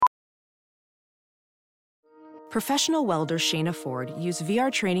Professional welder Shayna Ford used VR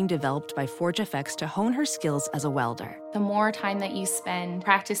training developed by ForgeFX to hone her skills as a welder. The more time that you spend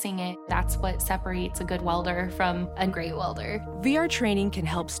practicing it, that's what separates a good welder from a great welder. VR training can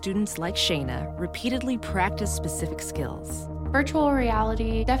help students like Shayna repeatedly practice specific skills. Virtual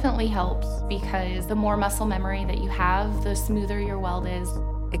reality definitely helps because the more muscle memory that you have, the smoother your weld is.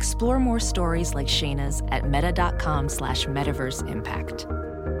 Explore more stories like Shayna's at meta.com/metaverseimpact.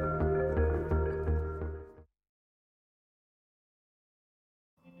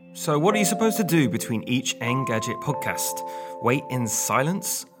 So what are you supposed to do between each Engadget podcast? Wait in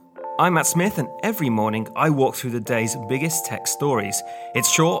silence? I'm Matt Smith, and every morning I walk through the day's biggest tech stories. It's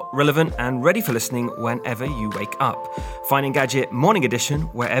short, relevant, and ready for listening whenever you wake up. Find Engadget Morning Edition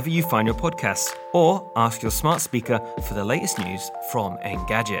wherever you find your podcasts, or ask your smart speaker for the latest news from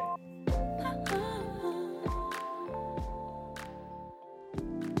Engadget.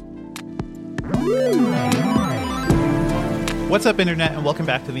 What's up, Internet, and welcome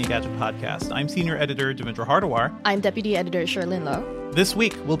back to the Engadget Podcast. I'm Senior Editor Devendra Hardawar. I'm Deputy Editor Sherlyn Lowe. This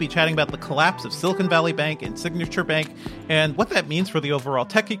week, we'll be chatting about the collapse of Silicon Valley Bank and Signature Bank and what that means for the overall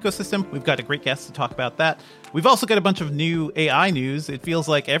tech ecosystem. We've got a great guest to talk about that. We've also got a bunch of new AI news. It feels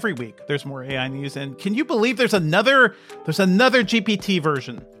like every week there's more AI news. And can you believe there's another GPT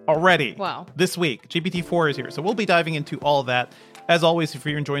version already? Wow. This week, GPT-4 is here. So we'll be diving into all of that. As always, if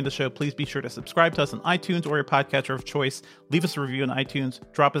you're enjoying the show, please be sure to subscribe to us on iTunes or your podcatcher of choice. Leave us a review on iTunes.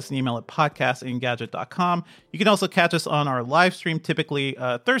 Drop us an email at podcast@engadget.com. You can also catch us on our live stream, typically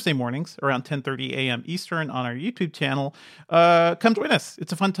Thursday mornings around 10:30 a.m. Eastern on our YouTube channel. Come join us.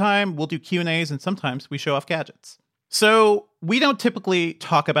 It's a fun time. We'll do Q&As, and sometimes we show off gadgets. So we don't typically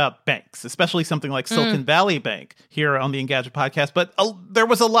talk about banks, especially something like Silicon Valley Bank here on the Engadget Podcast. But there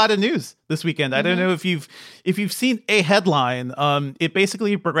was a lot of news this weekend. I don't know if you've seen a headline. It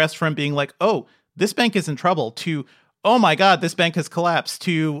basically progressed from being like, oh, this bank is in trouble to, oh my God, this bank has collapsed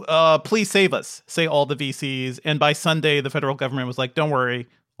to, please save us, say all the VCs. And by Sunday, the federal government was like, don't worry,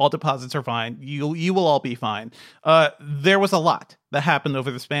 all deposits are fine. You will all be fine. There was a lot that happened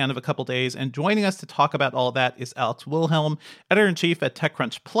over the span of a couple days, and joining us to talk about all that is Alex Wilhelm, editor-in-chief at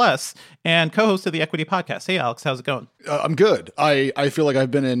TechCrunch Plus and co-host of the Equity Podcast. Hey, Alex, how's it going? I'm good. I feel like I've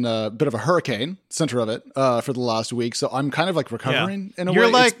been in a bit of a hurricane, center of it, for the last week, so I'm kind of like recovering in a way.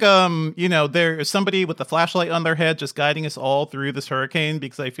 You're like, there's somebody with a flashlight on their head just guiding us all through this hurricane,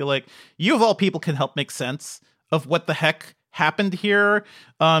 because I feel like you of all people can help make sense of what the heck happened here.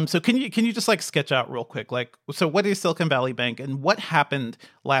 So can you just like sketch out real quick, like, so what is Silicon Valley Bank and what happened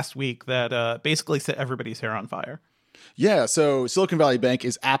last week that basically set everybody's hair on fire? Yeah, so Silicon Valley Bank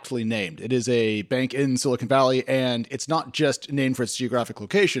is aptly named. It is a bank in Silicon Valley, and it's not just named for its geographic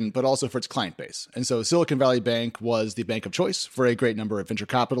location, but also for its client base. And so Silicon Valley Bank was the bank of choice for a great number of venture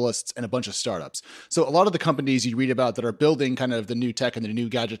capitalists and a bunch of startups. So a lot of the companies you read about that are building kind of the new tech and the new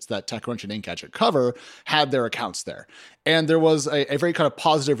gadgets that TechCrunch and Engadget cover had their accounts there. And there was a very kind of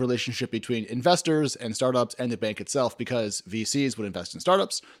positive relationship between investors and startups and the bank itself, because VCs would invest in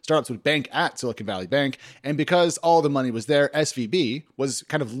startups would bank at Silicon Valley Bank, and because all the money was there, SVB was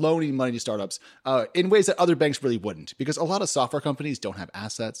kind of loaning money to startups in ways that other banks really wouldn't, because a lot of software companies don't have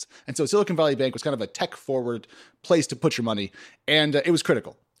assets. And so Silicon Valley Bank was kind of a tech-forward place to put your money, and it was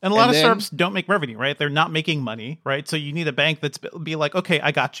critical. And a lot of startups don't make revenue, right? They're not making money, right? So you need a bank that's be like, okay,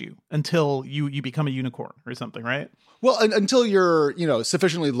 I got you, until you become a unicorn or something, right? Well, until you're,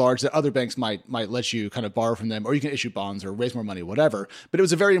 sufficiently large that other banks might let you kind of borrow from them, or you can issue bonds or raise more money, whatever. But it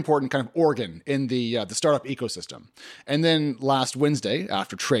was a very important kind of organ in the startup ecosystem. And then last Wednesday,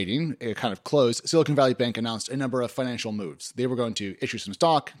 after trading, it kind of closed, Silicon Valley Bank announced a number of financial moves. They were going to issue some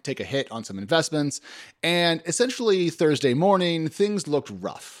stock, take a hit on some investments, and essentially Thursday morning, things looked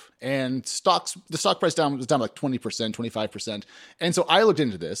rough. And the stock price was down like 20%, 25%. And so I looked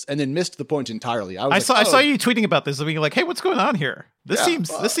into this and then missed the point entirely. I saw you tweeting about this. I mean, you're like, hey, what's going on here? This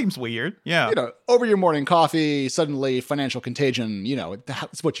seems weird. Yeah. Over your morning coffee, suddenly financial contagion,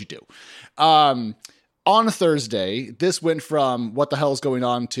 that's what you do. On Thursday, this went from what the hell is going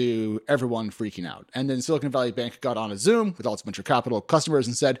on to everyone freaking out. And then Silicon Valley Bank got on a Zoom with all its venture capital customers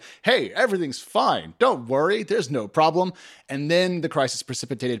and said, hey, everything's fine. Don't worry. There's no problem. And then the crisis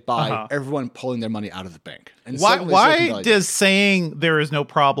precipitated by everyone pulling their money out of the bank. And why does saying there is no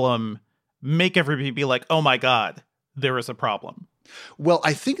problem make everybody be like, oh my God, there is a problem? Well,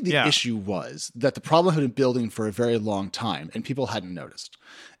 I think the issue was that the problem had been building for a very long time and people hadn't noticed.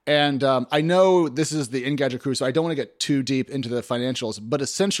 And I know this is the Engadget crew, so I don't want to get too deep into the financials, but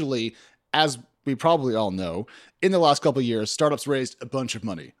essentially, as we probably all know, in the last couple of years, startups raised a bunch of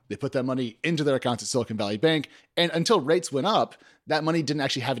money. They put that money into their accounts at Silicon Valley Bank, and until rates went up, that money didn't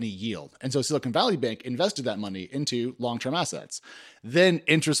actually have any yield. And so Silicon Valley Bank invested that money into long-term assets. Then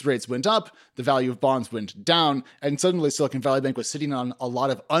interest rates went up, the value of bonds went down, and suddenly Silicon Valley Bank was sitting on a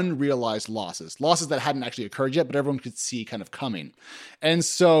lot of unrealized losses that hadn't actually occurred yet, but everyone could see kind of coming. And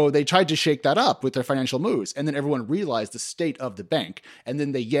so they tried to shake that up with their financial moves, and then everyone realized the state of the bank, and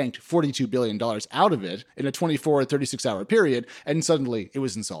then they yanked $42 billion out of it in a 24 or 36-hour period, and suddenly it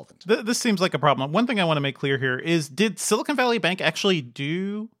was insolvent. This seems like a problem. One thing I want to make clear here is, did Silicon Valley Bank actually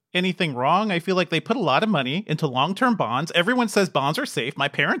do anything wrong? I feel like they put a lot of money into long-term bonds. Everyone says bonds are safe. My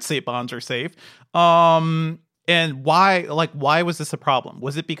parents say bonds are safe. And why was this a problem?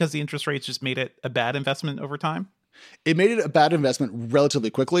 Was it because the interest rates just made it a bad investment over time? It made it a bad investment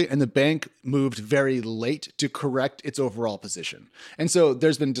relatively quickly, and the bank moved very late to correct its overall position. And so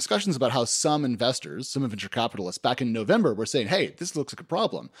there's been discussions about how some investors, some venture capitalists back in November were saying, hey, this looks like a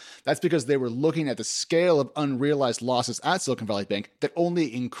problem. That's because they were looking at the scale of unrealized losses at Silicon Valley Bank that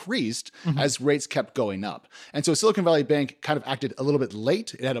only increased as rates kept going up. And so Silicon Valley Bank kind of acted a little bit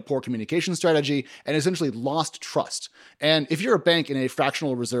late. It had a poor communication strategy and essentially lost trust. And if you're a bank in a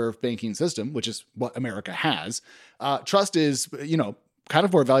fractional reserve banking system, which is what America has, trust is, kind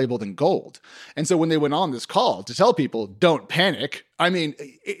of more valuable than gold. And so when they went on this call to tell people, don't panic, I mean,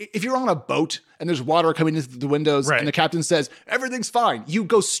 if you're on a boat and there's water coming into the windows and the captain says, everything's fine, you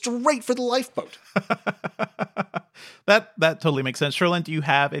go straight for the lifeboat. That totally makes sense. Cherlynn, do you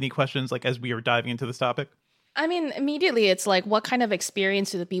have any questions as we are diving into this topic? I mean, immediately it's like, what kind of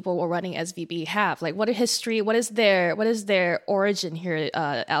experience do the people who are running SVB have? Like, what a history, what is their origin here,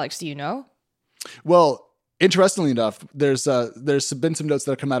 Alex, do you know? Well, interestingly enough, there's been some notes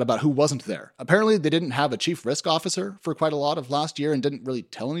that have come out about who wasn't there. Apparently, they didn't have a chief risk officer for quite a lot of last year and didn't really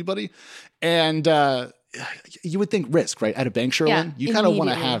tell anybody. And you would think risk, right? At a bank, Cherlynn, yeah, you kind of want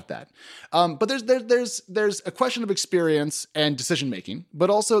to have that. But there's a question of experience and decision making, but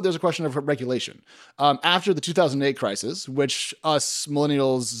also there's a question of regulation. After the 2008 crisis, which us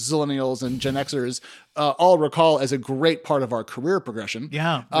millennials, zillennials, and Gen Xers all recall as a great part of our career progression.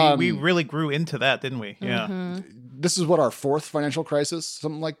 Yeah, we really grew into that, didn't we? Yeah. Mm-hmm. This is what, our fourth financial crisis,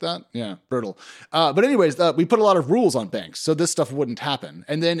 something like that? Yeah, brutal. But anyways, we put a lot of rules on banks, so this stuff wouldn't happen.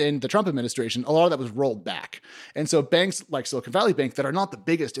 And then in the Trump administration, a lot of that was rolled back. And so banks like Silicon Valley Bank, that are not the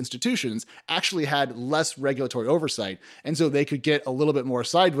biggest institutions, actually had less regulatory oversight. And so they could get a little bit more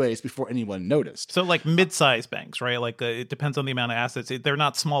sideways before anyone noticed. So mid-sized banks, right? It depends on the amount of assets. They're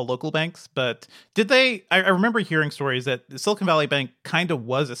not small local banks, but did they, I remember hearing stories that Silicon Valley Bank kind of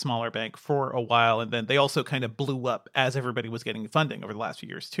was a smaller bank for a while, and then they also kind of blew up as everybody was getting funding over the last few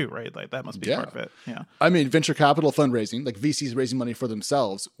years too, right? That must be part of it. Yeah. I mean, venture capital fundraising, like VCs raising money for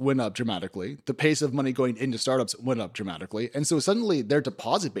themselves, went up dramatically. The pace of money going into startups went up dramatically. And so suddenly their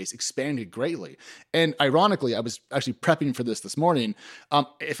deposit base expanded greatly. And ironically, I was actually prepping for this morning.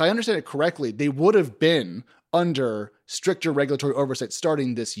 If I understand it correctly, they would have been under stricter regulatory oversight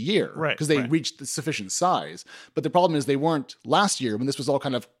starting this year, right? Because they reached the sufficient size. But the problem is they weren't last year when this was all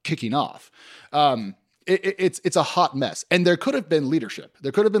kind of kicking off. It's a hot mess. And there could have been leadership.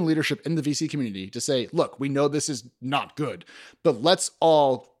 There could have been leadership in the VC community to say, look, we know this is not good, but let's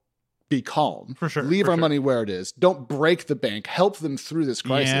all be calm. For sure. Leave our money where it is. Don't break the bank. Help them through this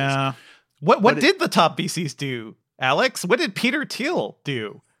crisis. Yeah. What did the top VCs do, Alex? What did Peter Thiel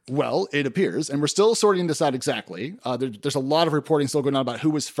do? Well, it appears, and we're still sorting this out exactly. There's a lot of reporting still going on about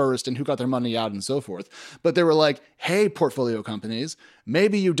who was first and who got their money out and so forth. But they were like, hey, portfolio companies,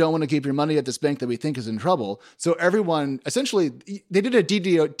 maybe you don't want to keep your money at this bank that we think is in trouble. So everyone, essentially, they did a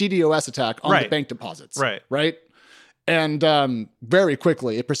DDoS attack on the bank deposits. Right? And very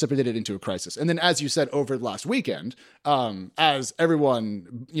quickly, it precipitated into a crisis. And then, as you said, over the last weekend, as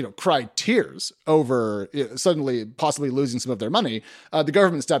everyone, cried tears over suddenly possibly losing some of their money, the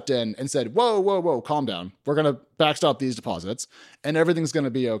government stepped in and said, whoa, calm down. We're going to backstop these deposits, and everything's going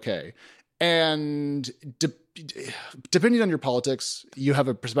to be okay. And depending on your politics, you have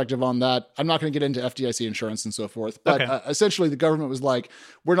a perspective on that. I'm not going to get into FDIC insurance and so forth. But essentially, the government was like,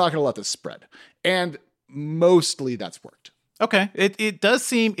 we're not going to let this spread. And mostly that's worked. Okay. It did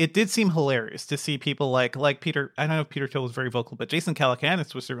seem hilarious to see people like Peter. I don't know if Peter Thiel was very vocal, but Jason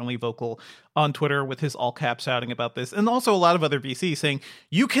Calacanis was certainly vocal on Twitter with his all caps shouting about this. And also a lot of other VCs saying,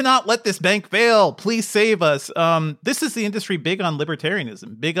 you cannot let this bank fail. Please save us. This is the industry big on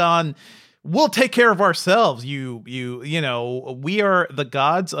libertarianism, big on, we'll take care of ourselves. We are the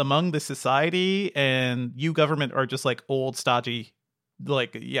gods among the society, and you government are just like old, stodgy,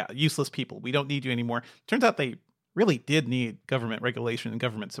 useless people. We don't need you anymore. Turns out they really did need government regulation and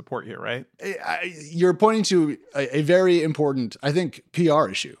government support here, right? You're pointing to a very important, I think, PR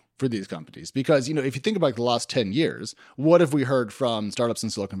issue for these companies. Because, if you think about the last 10 years, what have we heard from startups in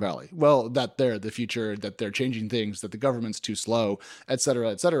Silicon Valley? Well, that they're the future, that they're changing things, that the government's too slow, et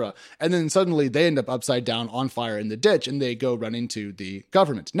cetera, et cetera. And then suddenly they end up upside down on fire in the ditch and they go run into the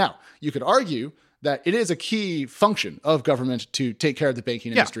government. Now, you could argue that it is a key function of government to take care of the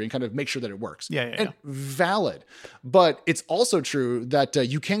banking industry and kind of make sure that it works. And valid. But it's also true that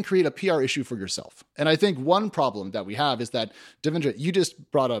you can create a PR issue for yourself. And I think one problem that we have is that, Devendra, you just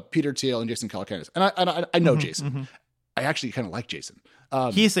brought up Peter Thiel and Jason Calacanis. And I know Jason. I actually kind of like Jason.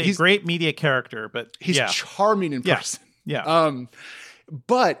 He's a great media character, but he's charming in person.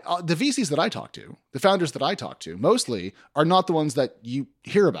 But the VCs that I talk to, the founders that I talk to, mostly are not the ones that you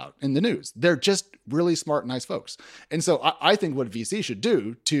hear about in the news. They're just really smart, nice folks. And so I think what VC should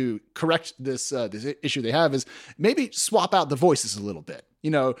do to correct this issue they have is maybe swap out the voices a little bit.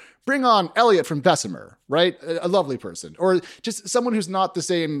 Bring on Elliot from Bessemer, right? A lovely person. Or just someone who's not the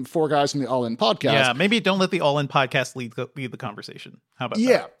same four guys from the All In podcast. Yeah, maybe don't let the All In podcast lead the conversation. How about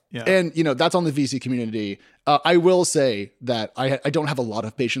that? Yeah. And, that's on the VC community. I will say that I don't have a lot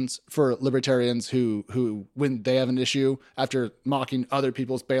of patience for libertarians who, when they have an issue, after mocking other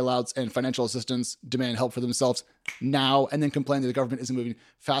people's bailouts and financial assistance, demand help for themselves now and then complain that the government isn't moving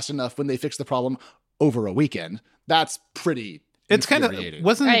fast enough when they fix the problem over a weekend. That's pretty It's kind of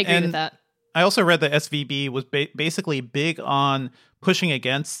wasn't. I agree with that. I also read that SVB was basically big on pushing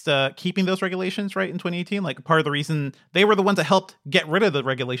against keeping those regulations, right, in 2018. Like, part of the reason they were the ones that helped get rid of the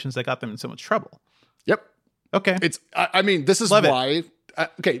regulations that got them in so much trouble. Yep. Okay. This is why.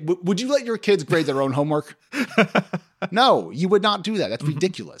 Okay. Would you let your kids grade their own homework? No, you would not do that. That's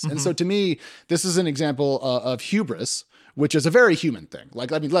ridiculous. And so to me, this is an example of hubris, which is a very human thing.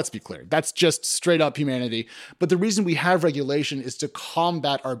 Let's be clear. That's just straight up humanity. But the reason we have regulation is to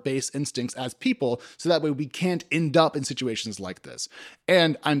combat our base instincts as people, so that way we can't end up in situations like this.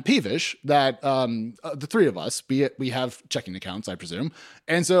 And I'm peevish that the three of us, we have checking accounts, I presume.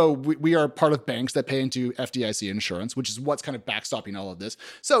 And so we are part of banks that pay into FDIC insurance, which is what's kind of backstopping all of this.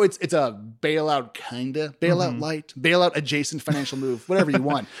 So it's a bailout bailout light, bailout adjacent financial move, whatever you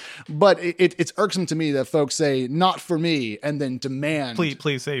want. But it's irksome to me that folks say, not for me, and then demand,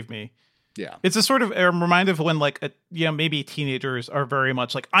 please save me. Yeah, it's a sort of reminder of when maybe teenagers are very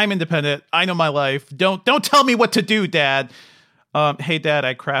much like, I'm independent, I know my life, don't tell me what to do, Dad. Hey Dad,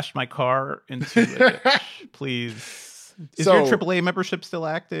 I crashed my car into a ditch. Please, is your AAA membership still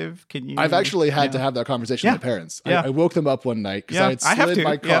active? Can you? I've actually had to have that conversation with my parents. I woke them up one night because I had slid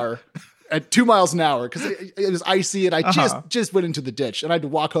my car at 2 miles an hour because it was icy and I just went into the ditch and I had to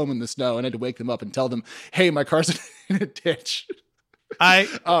walk home in the snow and I had to wake them up and tell them, hey, my car's in a ditch.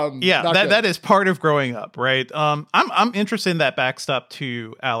 That is part of growing up, right? I'm interested in that backstop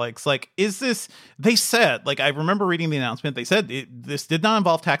too, Alex. Is this, they said, I remember reading the announcement, they said this did not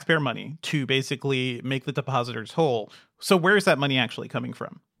involve taxpayer money to basically make the depositors whole. So where is that money actually coming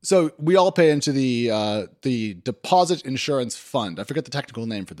from? So we all pay into the Deposit Insurance Fund. I forget the technical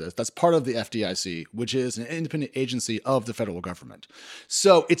name for this. That's part of the FDIC, which is an independent agency of the federal government.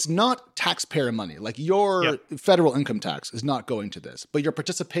 So it's not taxpayer money. Your federal income tax is not going to this, but your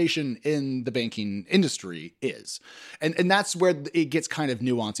participation in the banking industry is. And that's where it gets kind of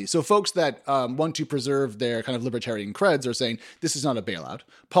nuancy. So folks that want to preserve their kind of libertarian creds are saying this is not a bailout.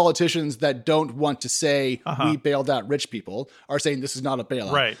 Politicians that don't want to say we bailed out rich people are saying this is not a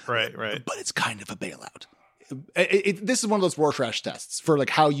bailout. Right. But it's kind of a bailout. This is one of those Rorschach tests for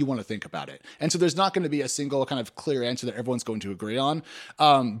how you want to think about it. And so there's not going to be a single kind of clear answer that everyone's going to agree on.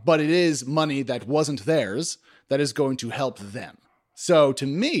 But it is money that wasn't theirs that is going to help them. So to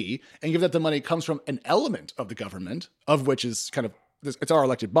me, and given that the money comes from an element of the government, of which is kind of, it's our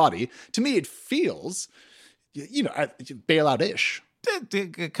elected body, to me it feels, bailout-ish.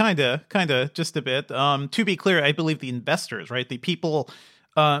 Kind of, just a bit. To be clear, I believe the investors, right, the people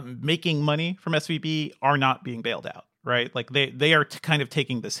making money from SVB are not being bailed out, right? They are kind of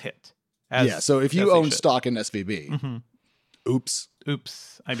taking this hit. So if you own stock in SVB, oops.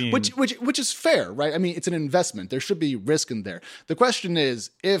 I mean, which is fair, right? I mean, it's an investment. There should be risk in there. The question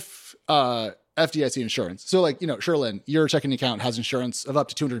is if FDIC insurance. So Sherlyn, your checking account has insurance of up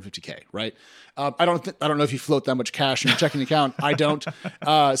to $250K, right? I don't know if you float that much cash in your checking account. I don't.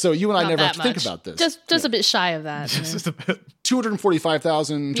 So you and I never have to think about this. Just a bit shy of that. Just a bit.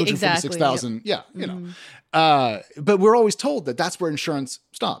 245,000, 256,000. Exactly, Yeah, But we're always told that that's where insurance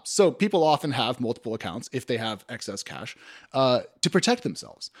stops. So people often have multiple accounts if they have excess cash to protect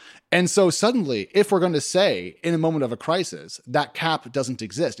themselves. And so suddenly, if we're going to say in a moment of a crisis that cap doesn't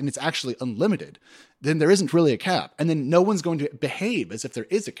exist and it's actually unlimited, then there isn't really a cap. And then no one's going to behave as if there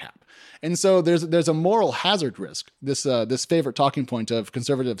is a cap. And so there's a moral hazard risk. This favorite talking point of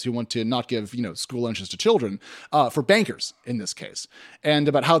conservatives who want to not give school lunches to children for bankers in this case, and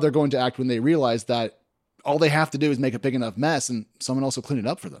about how they're going to act when they realize that all they have to do is make a big enough mess and someone else will clean it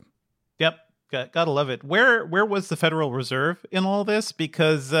up for them. Yep. Gotta love it. Where was the Federal Reserve in all this?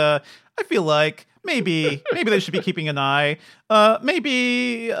 Because I feel like maybe they should be keeping an eye.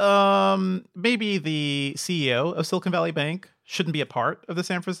 Maybe the CEO of Silicon Valley Bank shouldn't be a part of the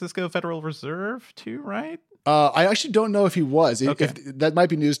San Francisco Federal Reserve too, right? I actually don't know if he was. Okay. That might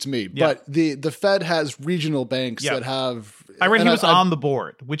be news to me. Yeah. But the Fed has regional banks that have... I read he was on the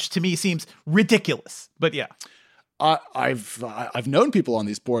board, which to me seems ridiculous. But yeah. I've known people on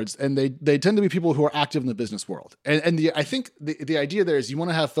these boards, and they tend to be people who are active in the business world. And I think the idea there is you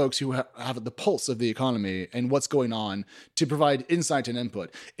want to have folks who have the pulse of the economy and what's going on to provide insight and input.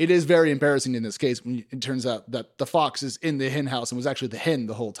 It is very embarrassing in this case when it turns out that the fox is in the hen house and was actually the hen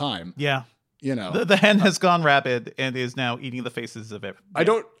the whole time. Yeah. The hen has gone rabid and is now eating the faces of everyone. I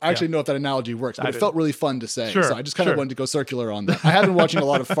don't actually know if that analogy works, but it felt really fun to say. Sure, so I just kind of wanted to go circular on that. I have been watching a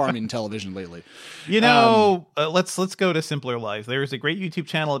lot of farming television lately. Let's go to simpler lives. There's a great YouTube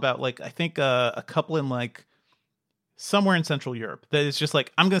channel about I think a couple in somewhere in Central Europe that is just I'm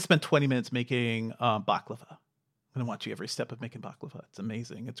going to spend 20 minutes making baklava. I'm going to watch you every step of making baklava. It's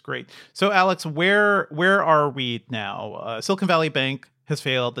amazing. It's great. So Alex, where are we now? Silicon Valley Bank has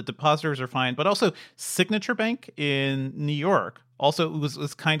failed. The depositors are fine, but also Signature Bank in New York also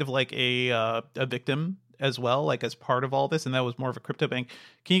was kind of like a victim as well, as part of all this, and that was more of a crypto bank.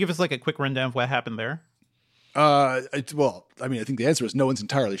 Can you give us a quick rundown of what happened there? I think the answer is no one's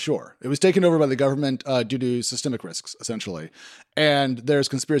entirely sure. It was taken over by the government due to systemic risks, essentially. And there's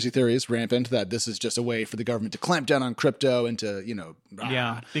conspiracy theories rampant that this is just a way for the government to clamp down on crypto and to,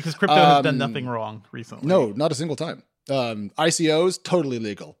 Yeah, because crypto has done nothing wrong recently. No, not a single time. ICOs, totally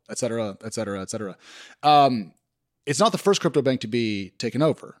legal, et cetera, et cetera, et cetera. It's not the first crypto bank to be taken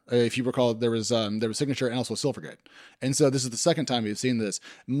over. If you recall, there was Signature and also Silvergate. And so this is the second time we've seen this.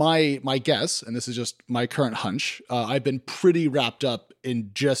 My guess, and this is just my current hunch, I've been pretty wrapped up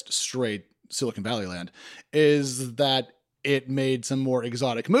in just straight Silicon Valley land, is that it made some more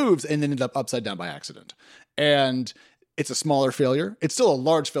exotic moves and ended up upside down by accident. And it's a smaller failure. It's still a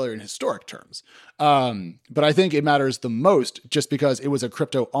large failure in historic terms. But I think it matters the most just because it was a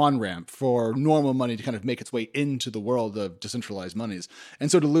crypto on-ramp for normal money to kind of make its way into the world of decentralized monies.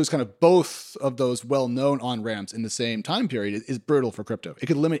 And so to lose kind of both of those well-known on-ramps in the same time period is brutal for crypto. It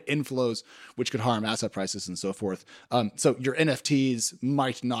could limit inflows, which could harm asset prices and so forth. So your NFTs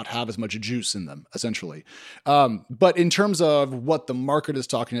might not have as much juice in them, essentially. But in terms of what the market is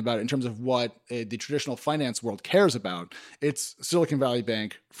talking about, in terms of what the traditional finance world cares about, it's Silicon Valley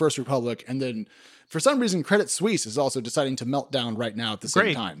Bank, First Republic, and then for some reason, Credit Suisse is also deciding to melt down right now at the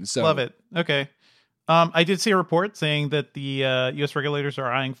same time. So love it. Okay. I did see a report saying that the U.S. regulators are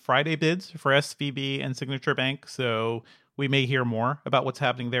eyeing Friday bids for SVB and Signature Bank. So we may hear more about what's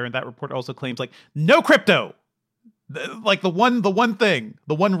happening there. And that report also claims no crypto. The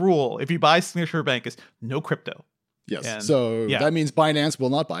one rule if you buy Signature Bank is no crypto. Yes. And, that means Binance will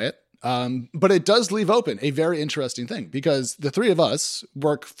not buy it. But it does leave open a very interesting thing because the three of us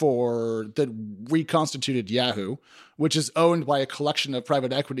work for the reconstituted Yahoo, which is owned by a collection of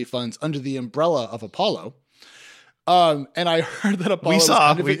private equity funds under the umbrella of Apollo. And I heard that Apollo we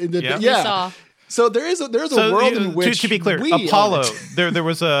saw. So there is a world in which to be clear, Apollo. there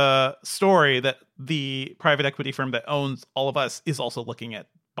was a story that the private equity firm that owns all of us is also looking at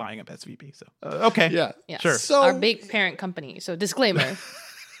buying up SVB. So okay, yeah, sure. So our big parent company. So disclaimer.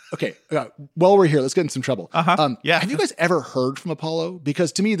 Okay, while we're here, let's get in some trouble. Yeah. Have you guys ever heard from Apollo?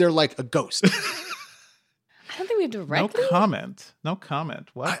 Because to me, they're like a ghost. I don't think we've directly. No comment.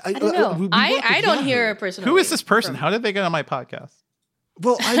 What? I don't know. I don't hear a person. Who is this person? How did they get on my podcast?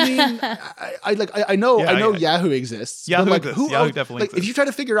 Well, I mean, I know Yahoo exists. Yahoo exists. Yahoo definitely exists. If you try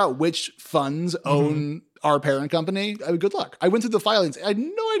to figure out which funds own our parent company, good luck. I went through the filings. I had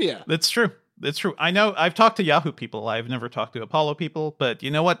no idea. That's true. It's true. I know I've talked to Yahoo people. I've never talked to Apollo people, but you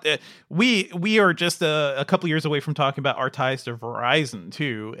know what? We are just a couple years away from talking about our ties to Verizon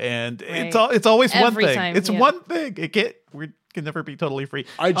too. And it's always Every one thing. time, It's one thing. We can never be totally free.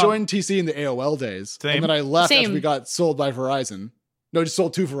 I joined TC in the AOL days. Same. And then I left after we got sold by Verizon. No, just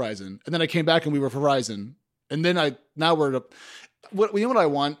sold to Verizon. And then I came back and we were Verizon. And then you know what I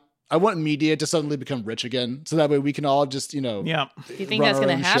want? I want media to suddenly become rich again, so that way we can all just, Yeah. Do you think that's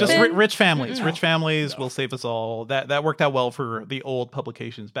going to happen? Just rich families. Rich families will save us all. That worked out well for the old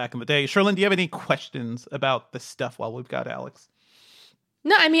publications back in the day. Sherlyn, do you have any questions about this stuff while we've got Alex?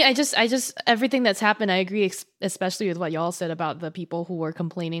 No, I mean, I just everything that's happened, I agree, especially with what y'all said about the people who were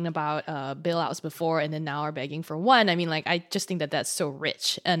complaining about bailouts before and then now are begging for one. I mean, like, I just think that that's so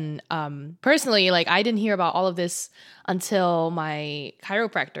rich. And personally, like, I didn't hear about all of this until my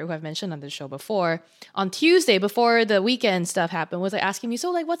chiropractor, who I've mentioned on the show before, on Tuesday, before the weekend stuff happened, was like asking me, so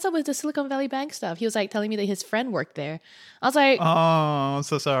like, what's up with the Silicon Valley Bank stuff? He was like telling me that his friend worked there. I was like, oh, I'm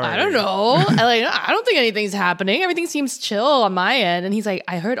so sorry. I don't know. I don't think anything's happening. Everything seems chill on my end. And he's like,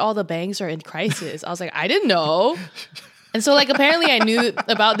 I heard all the banks are in crisis. I was like, I didn't know. And so, like, apparently I knew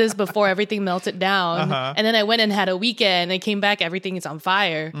about this before everything melted down. And then I went and had a weekend. I came back, everything is on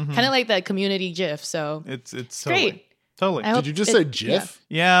fire. Kind of like that Community GIF. So it's great. Totally. Did you just say GIF?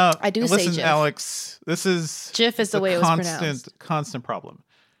 Yeah. I do Listen, say GIF. Alex, this is GIF is the way it was pronounced. Constant problem.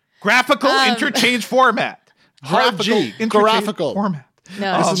 Graphical interchange format. Graphical format.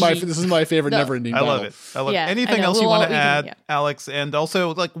 No, this is my favorite never-ending battle. I love it. Yeah, Anything I know. else you We'll want all- to we can- add, yeah. Alex? And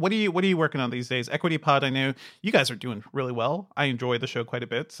also, like, what are you working on these days? Equity Pod, I know you guys are doing really well. I enjoy the show quite a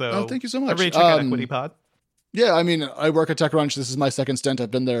bit. So Oh, thank you so much. Everybody check out Equity Pod. Yeah, I mean, I work at TechCrunch. This is my second stint.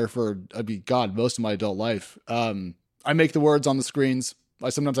 I've been there for, most of my adult life. I make the words on the screens.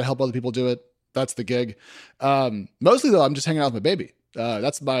 Sometimes I help other people do it. That's the gig. Mostly though, I'm just hanging out with my baby.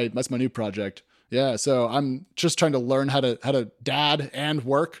 That's my new project. Yeah, so I'm just trying to learn how to dad and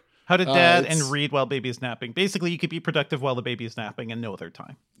work. How to dad and read while baby is napping. Basically, you could be productive while the baby is napping and no other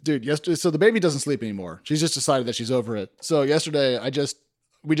time. Dude, yesterday, so the baby doesn't sleep anymore. She's just decided that she's over it. So yesterday,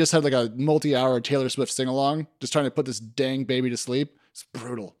 we just had like a multi-hour Taylor Swift sing-along, just trying to put this dang baby to sleep. It's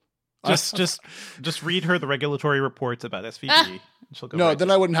brutal. Just read her the regulatory reports about SVB. And she'll go. No, right then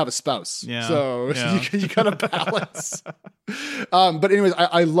to I wouldn't have a spouse. Yeah, So yeah. you gotta balance. But anyways,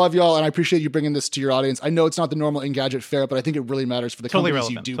 I love y'all and I appreciate you bringing this to your audience. I know it's not the normal Engadget fare, but I think it really matters for the Totally companies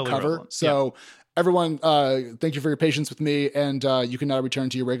relevant, you do totally cover. relevant. So everyone, thank you for your patience with me, and you can now return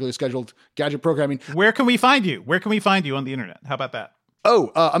to your regularly scheduled gadget programming. Where can we find you? Where can we find you on the internet? How about that?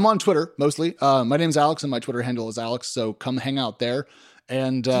 I'm on Twitter mostly. My name's Alex and my Twitter handle is Alex, so come hang out there.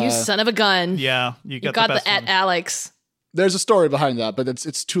 And You son of a gun. Yeah, You got the best the one. at Alex. there's a story behind that, but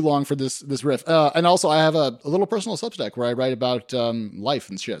it's too long for this riff. And also, I have a little personal Substack where I write about life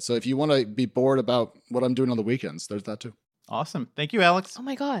and shit. So if you want to be bored about what I'm doing on the weekends, there's that too. Awesome. Thank you, Alex. Oh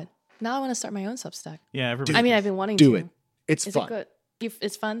my God. Now I want to start my own Substack. Yeah, everybody. I mean, I've been wanting Do to. it. It's Is fun. it good?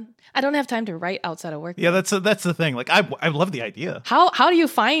 It's fun. I don't have time to write outside of work. Yeah, that's the thing. Like, I love the idea. How do you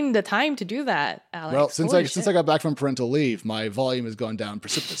find the time to do that, Alex? Well, since Holy I shit. got back from parental leave, my volume has gone down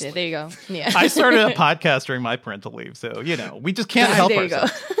precipitously. Yeah, there you go. Yeah. I started a podcast during my parental leave, so we just can't help there you go.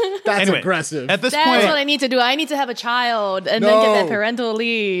 ourselves. That's Anyway, aggressive. At this That's point, what I need to do. I need to have a child and then get that parental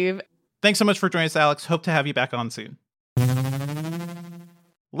leave. thanks so much for joining us, Alex. Hope to have you back on soon.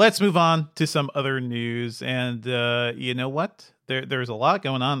 Let's move on to some other news. And you know what? There's a lot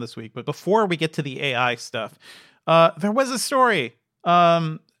going on this week. But before we get to the AI stuff, there was a story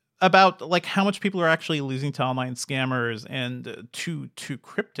about like how much people are actually losing to online scammers and to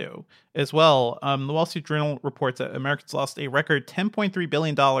crypto as well. The Wall Street Journal reports that Americans lost a record $10.3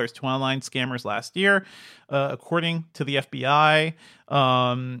 billion to online scammers last year, according to the FBI.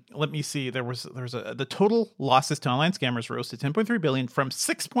 Let me see. The total losses to online scammers rose to 10.3 billion from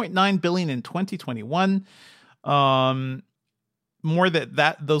 6.9 billion in 2021.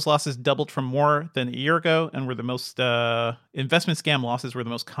 Those losses doubled from more than a year ago and were the most investment scam losses were the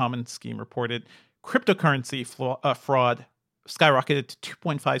most common scheme reported. Cryptocurrency fraud skyrocketed to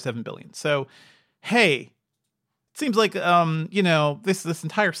 2.57 billion. So, hey, it seems like this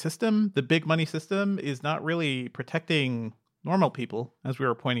entire system, the big money system, is not really protecting normal people, as we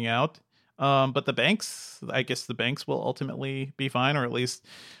were pointing out. But I guess the banks will ultimately be fine, or at least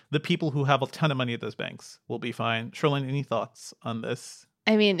the people who have a ton of money at those banks will be fine. Sherlyn, any thoughts on this?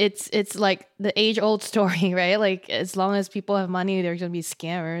 I mean, it's like the age-old story, right? Like, as long as people have money, there's going to be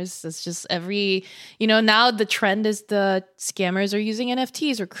scammers. It's just now the trend is the scammers are using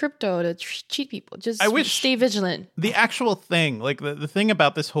NFTs or crypto to cheat people. Just stay vigilant. The actual thing, like the thing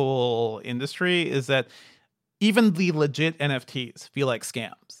about this whole industry is that even the legit NFTs feel like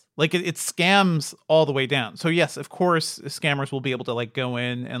scams. Like it scams all the way down. So yes, of course, scammers will be able to like go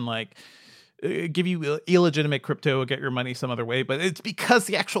in and like give you illegitimate crypto, get your money some other way. But it's because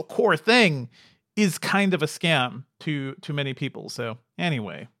the actual core thing is kind of a scam to many people. So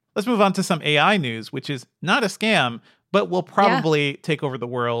anyway, let's move on to some AI news, which is not a scam, but will probably take over the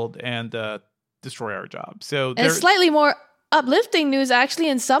world and destroy our jobs. So and it's slightly more uplifting news actually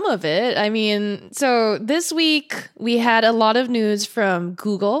in some of it. I mean, so this week we had a lot of news from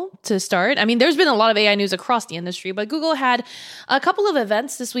Google to start. I mean, there's been a lot of AI news across the industry, but Google had a couple of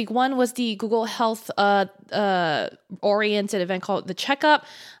events this week. One was the Google Health oriented event called The Checkup.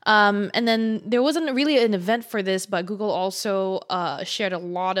 And then there wasn't really an event for this, but Google also shared a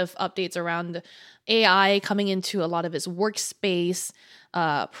lot of updates around AI coming into a lot of its workspace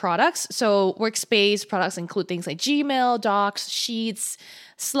products. So workspace products include things like Gmail, Docs, Sheets,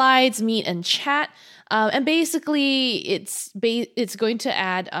 Slides, Meet, and Chat. And basically, it's going to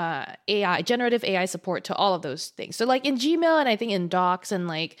add generative AI support to all of those things. So like in Gmail, and I think in Docs, and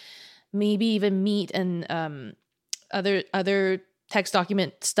like maybe even Meet and other text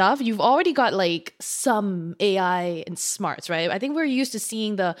document stuff, you've already got like some AI and smarts, right? I think we're used to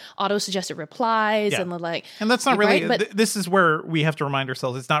seeing the auto-suggested replies and the like. And that's not really, right? But this is where we have to remind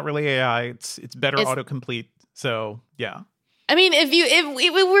ourselves, it's not really AI, it's better autocomplete. So yeah. I mean, if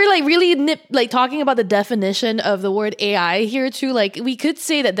we're like really talking about the definition of the word AI here too, like we could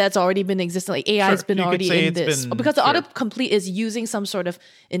say that that's already been existing. Like AI has been already in this because the autocomplete is using some sort of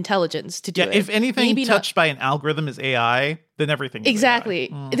intelligence to do it. If anything maybe touched by an algorithm is AI, then everything is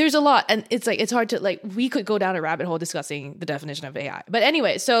exactly. There's a lot, and it's hard to like. We could go down a rabbit hole discussing the definition of AI, but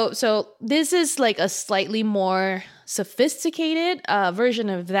anyway, so this is like a slightly more sophisticated version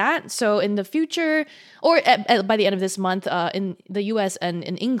of that. So in the future, or by the end of this month, in the US and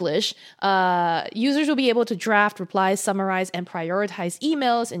in English, users will be able to draft, replies, summarize, and prioritize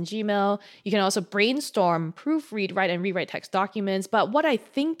emails in Gmail. You can also brainstorm, proofread, write, and rewrite text documents. But what I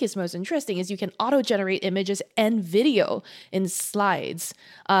think is most interesting is you can auto-generate images and video in Slides.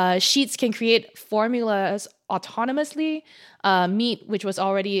 Sheets can create formulas autonomously. Meet, which was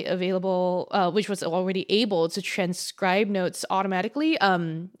already available, which was already able to transcribe notes automatically,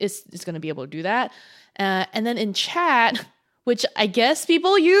 is going to be able to do that. And then in Chat, which I guess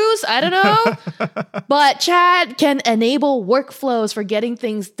people use, I don't know, but Chat can enable workflows for getting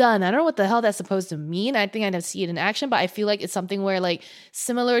things done. I don't know what the hell that's supposed to mean. I think I'd have to see it in action, but I feel like it's something where like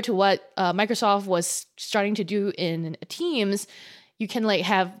similar to what Microsoft was starting to do in Teams, you can like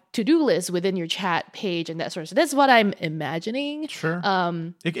have to-do lists within your Chat page and that sort of stuff. That's what I'm imagining. Sure.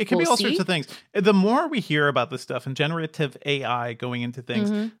 It can be all sorts of things. The more we hear about this stuff and generative AI going into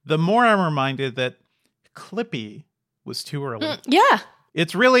things, the more I'm reminded that Clippy was too early. Yeah.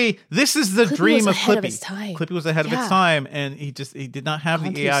 It's really, this is the Clippy dream of ahead of Clippy. its time. Clippy was ahead of its time, and he did not have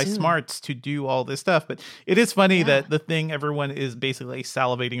the AI smarts to do all this stuff. But it is funny that the thing everyone is basically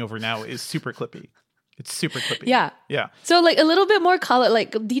salivating over now is Super Clippy. It's super Clippy. Yeah. So like a little bit more color,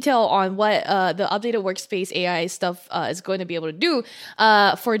 like detail on what the updated workspace AI stuff is going to be able to do.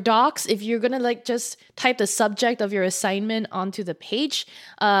 For Docs, if you're going to like just type the subject of your assignment onto the page,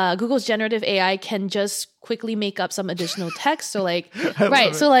 Google's generative AI can just quickly make up some additional text. So like,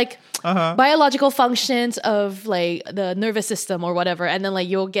 biological functions of like the nervous system or whatever. And then like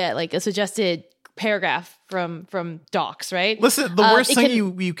you'll get like a suggested paragraph from Docs, right? Listen, the worst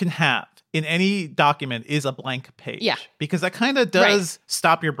thing you can have in any document is a blank page. Yeah. Because that kind of does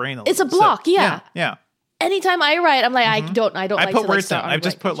stop your brain a little. It's a block, Yeah. Anytime I write, I'm like, I don't I like put to words like down. I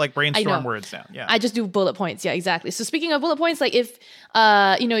just put like brainstorm words down. Yeah. I just do bullet points. Yeah, exactly. So speaking of bullet points, like if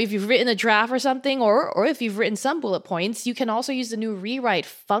if you've written a draft or something, or if you've written some bullet points, you can also use the new rewrite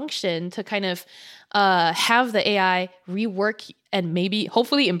function to kind of have the AI rework and maybe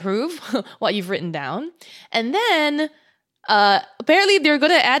hopefully improve what you've written down. And then apparently they're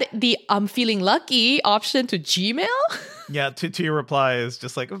going to add the I'm feeling lucky option to Gmail. Yeah, to your reply is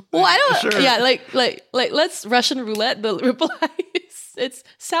just like, well, I don't. Sure. Yeah, like let's Russian roulette the replies. It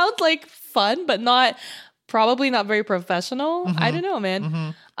sounds like fun, but probably not very professional. I don't know,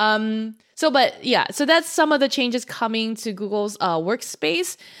 man. So that's some of the changes coming to Google's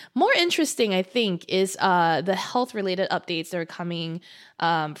workspace. More interesting, I think, is the health-related updates that are coming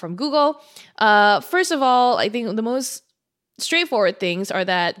from Google. First of all, I think the most straightforward things are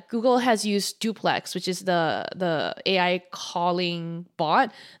that Google has used Duplex, which is the AI calling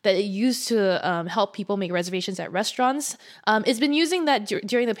bot that it used to help people make reservations at restaurants. It's been using that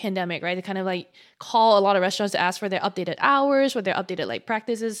during the pandemic, right? To kind of like call a lot of restaurants to ask for their updated hours, what their updated like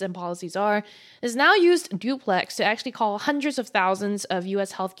practices and policies are. It's now used Duplex to actually call hundreds of thousands of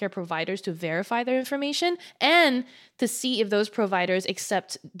US healthcare providers to verify their information and to see if those providers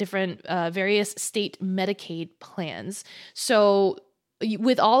accept different various state Medicaid plans. So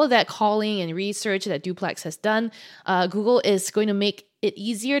with all of that calling and research that Duplex has done, Google is going to make it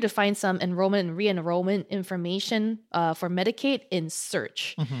easier to find some enrollment and re-enrollment information for Medicaid in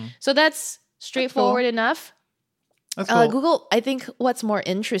search. So that's straightforward enough. That's cool. Google, I think what's more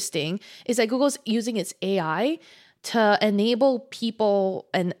interesting is that Google's using its AI to enable people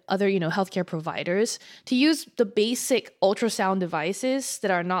and other, healthcare providers to use the basic ultrasound devices that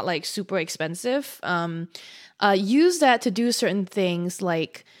are not like super expensive. Use that to do certain things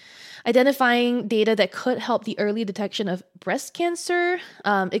like identifying data that could help the early detection of breast cancer.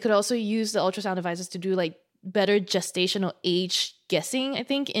 It could also use the ultrasound devices to do like better gestational age guessing, I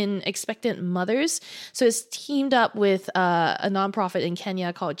think, in expectant mothers. So it's teamed up with a nonprofit in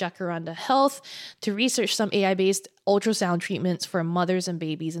Kenya called Jacaranda Health to research some AI-based ultrasound treatments for mothers and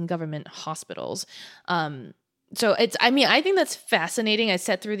babies in government hospitals. So I think that's fascinating. I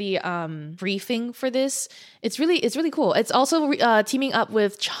sat through the briefing for this. It's really cool. It's also teaming up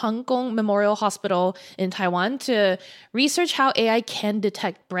with Chang Kung Memorial Hospital in Taiwan to research how AI can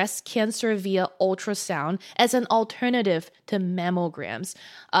detect breast cancer via ultrasound as an alternative to mammograms.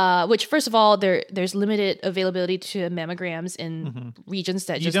 Which, first of all, there's limited availability to mammograms in regions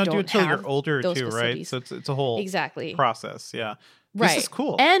that just don't have. You don't do it until you're older those too, right? facilities. So it's a whole process. Yeah. This is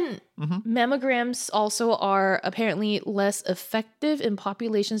cool. And mammograms also are apparently less effective in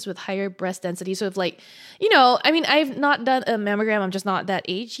populations with higher breast density. So if I've not done a mammogram. I'm just not that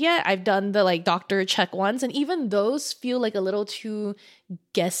age yet. I've done the like doctor check ones. And even those feel like a little too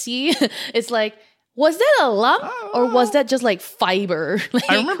guessy. It's like, was that a lump or was that just like fiber?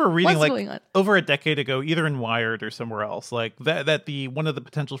 I remember reading like over a decade ago, either in Wired or somewhere else, like that the one of the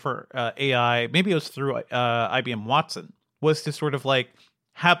potential for AI, maybe it was through IBM Watson, was to sort of like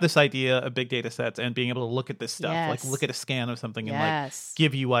have this idea of big data sets and being able to look at this stuff, like look at a scan of something and like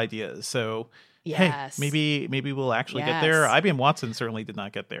give you ideas. So hey, maybe we'll actually get there. IBM Watson certainly did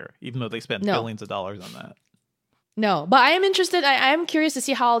not get there, even though they spent billions of dollars on that. No, but I am interested. I am curious to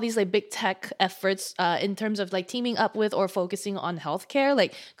see how all these like big tech efforts in terms of like teaming up with or focusing on healthcare,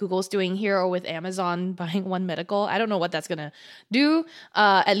 like Google's doing here or with Amazon buying One Medical. I don't know what that's going to do.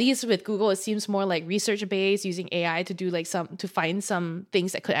 At least with Google, it seems more like research based, using AI to do like to find some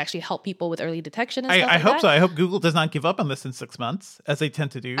things that could actually help people with early detection and stuff I like hope that. so. I hope Google does not give up on this in 6 months, as they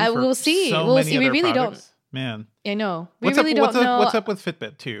tend to do. We'll see. We'll see. We really don't. Man. I know. We really don't know. What's up with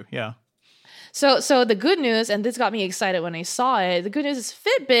Fitbit too? Yeah. So the good news, and this got me excited when I saw it, the good news is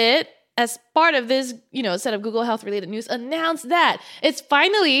Fitbit, as part of this, set of Google Health related news, announced that it's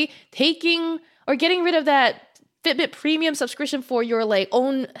finally taking or getting rid of that Fitbit premium subscription for your like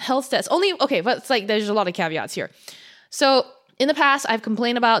own health stats. But it's like there's a lot of caveats here. So in the past, I've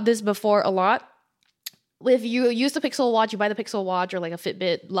complained about this before a lot. If you use the Pixel Watch, you buy the Pixel Watch or like a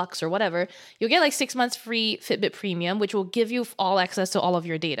Fitbit Luxe or whatever, you'll get like 6 months free Fitbit Premium, which will give you all access to all of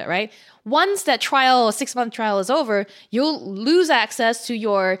your data, right? Once that 6-month trial is over, you'll lose access to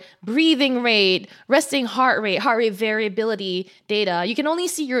your breathing rate, resting heart rate variability data. You can only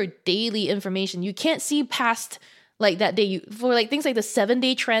see your daily information. You can't see past like that day. For like things like the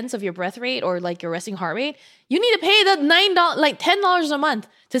 7-day trends of your breath rate or like your resting heart rate, you need to pay the $10 a month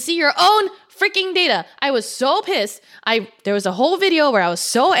to see your own freaking data. I was so pissed. There was a whole video where I was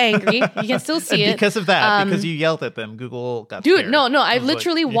so angry. You can still see it. Because of that, because you yelled at them, Google got Dude, scared. no. I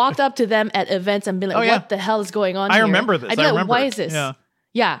literally walked up to them at events and been like, what the hell is going on here? I remember this. I'd be like, why is this?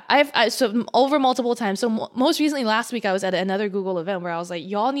 Yeah, so over multiple times. So most recently last week, I was at another Google event where I was like,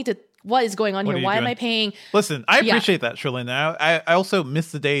 y'all need to, what is going on here? Why am I paying? Listen, I appreciate that, Sherlyn. I also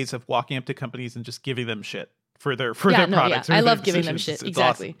miss the days of walking up to companies and just giving them shit for their products. I love giving them shit. It's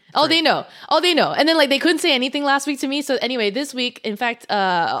exactly. Awesome. They know. And then like they couldn't say anything last week to me. So anyway, this week, in fact,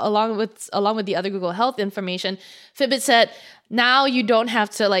 along with the other Google Health information, Fitbit said, now you don't have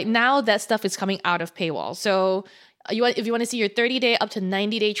to now that stuff is coming out of paywall. So if you want to see your 30-day up to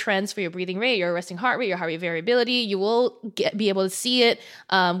 90-day trends for your breathing rate, your resting heart rate, your heart rate variability, you will be able to see it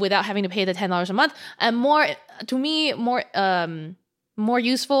without having to pay the $10 a month. And more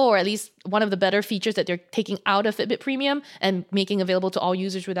useful, or at least one of the better features that they're taking out of Fitbit Premium and making available to all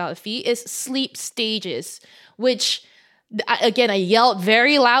users without a fee is sleep stages, which, again, I yelled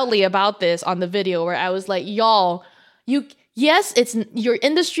very loudly about this on the video where I was like, y'all, yes, it's your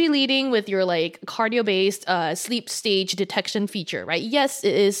industry leading with your like cardio-based sleep stage detection feature, right? Yes,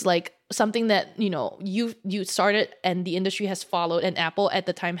 it is like something that, you started and the industry has followed, and Apple at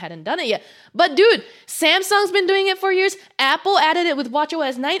the time hadn't done it yet. But dude, Samsung's been doing it for years. Apple added it with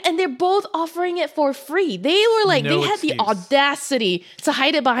watchOS 9 and they're both offering it for free. They were like, they had the audacity to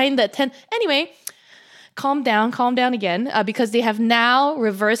hide it behind that 10. Anyway, calm down again, because they have now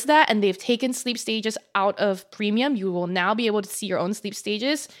reversed that and they've taken sleep stages out of premium. You will now be able to see your own sleep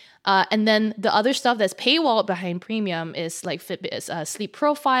stages. And then the other stuff that's paywall behind premium is like Fitbit's sleep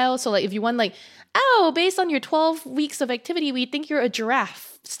profile. So like if you want based on your 12 weeks of activity, we think you're a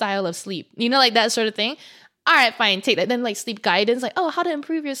giraffe style of sleep, like that sort of thing. all right, fine, take that. Then like sleep guidance, like, oh, how to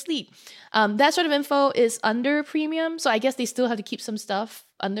improve your sleep. That sort of info is under premium. So I guess they still have to keep some stuff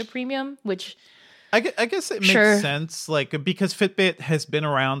under premium, which I guess it makes sense, like, because Fitbit has been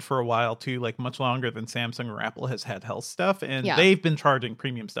around for a while too, like much longer than Samsung or Apple has had health stuff, and they've been charging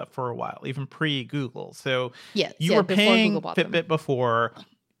premium stuff for a while, even pre-Google. So you were paying Fitbit before.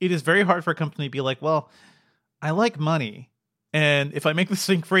 It is very hard for a company to be like, well, I like money, and if I make this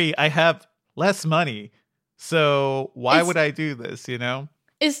thing free, I have less money. So why would I do this? You know?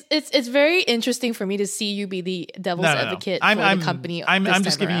 It's very interesting for me to see you be the devil's advocate for the company. I'm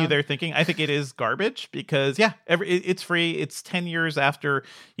just giving you their thinking. I think it is garbage because it's free. It's 10 years after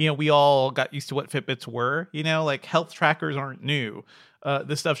we all got used to what Fitbits were. Like health trackers aren't new.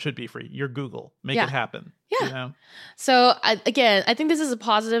 This stuff should be free. You're Google. Make it happen. Yeah. So I think this is a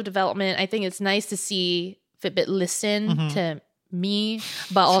positive development. I think it's nice to see Fitbit listen to me,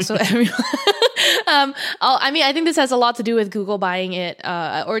 but also everyone. I think this has a lot to do with Google buying it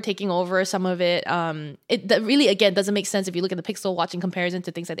or taking over some of it. It really, again, doesn't make sense if you look at the Pixel Watch in comparison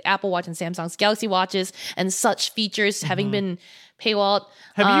to things like the Apple Watch and Samsung's Galaxy Watches and such features having been paywalled.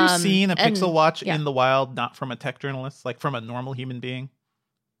 Have you seen a Pixel Watch in the wild, not from a tech journalist, like from a normal human being?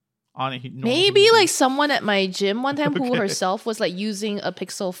 Maybe like someone at my gym one time who herself was like using a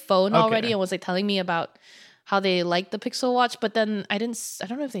Pixel phone already and was like telling me about how they like the Pixel Watch, but then I don't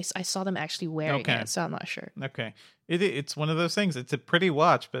know if I saw them actually wearing it, so I'm not sure. Okay. It's one of those things. It's a pretty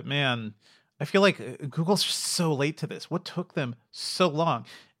watch, but man, I feel like Google's just so late to this. What took them so long?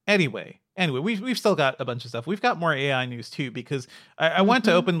 Anyway, we've still got a bunch of stuff. We've got more AI news too, because I want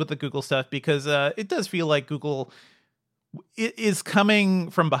to open with the Google stuff because it does feel like Google is coming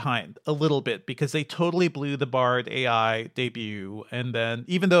from behind a little bit because they totally blew the Bard AI debut. And then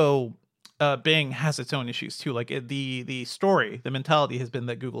even though Bing has its own issues too. Like the story, the mentality has been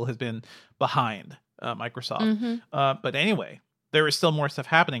that Google has been behind Microsoft. But anyway, there is still more stuff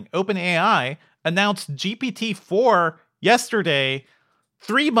happening. OpenAI announced GPT-4 yesterday,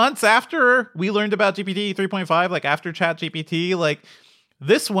 3 months after we learned about GPT 3.5, like after ChatGPT. Like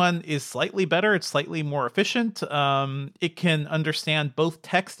this one is slightly better. It's slightly more efficient. It can understand both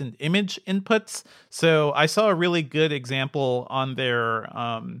text and image inputs. So I saw a really good example on their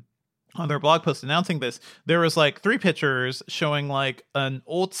blog post announcing this. There was like 3 pictures showing like an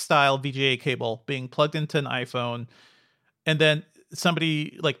old style VGA cable being plugged into an iPhone, and then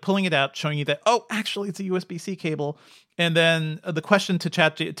somebody like pulling it out, showing you that, oh, actually it's a USB-C cable. And then the question to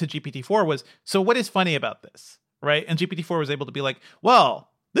GPT-4 was, so what is funny about this? Right? And GPT-4 was able to be like, well,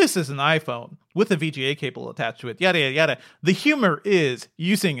 this is an iPhone with a VGA cable attached to it, yada, yada, yada. The humor is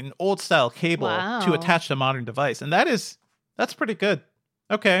using an old style cable to attach to a modern device. And that's pretty good.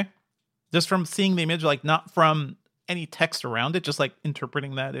 Okay. Just from seeing the image, like not from any text around it, just like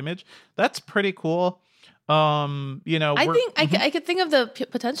interpreting that image. That's pretty cool. I could think of the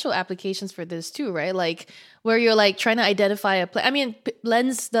potential applications for this too, right? Like where you're like trying to identify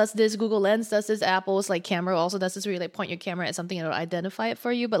Lens does this, Google Lens does this, Apple's like camera also does this, where you like point your camera at something and it'll identify it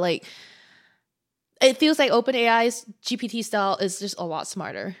for you. But like, it feels like OpenAI's GPT style is just a lot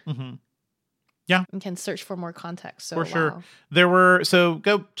smarter. Yeah. And can search for more context. So, for sure. So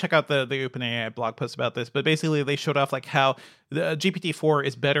go check out the OpenAI blog post about this. But basically they showed off like how the GPT-4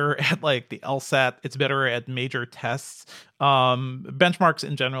 is better at like the LSAT. It's better at major tests. Benchmarks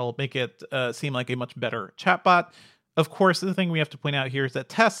in general make it seem like a much better chatbot. Of course, the thing we have to point out here is that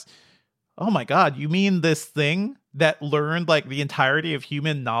tests, oh my God, you mean this thing that learned like the entirety of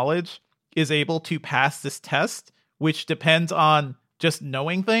human knowledge is able to pass this test, which depends on just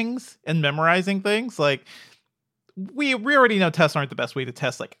knowing things and memorizing things? Like we already know tests aren't the best way to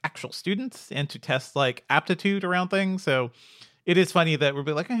test like actual students and to test like aptitude around things. So it is funny that we'll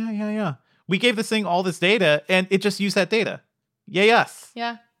be like, yeah. We gave this thing all this data and it just used that data. Yes.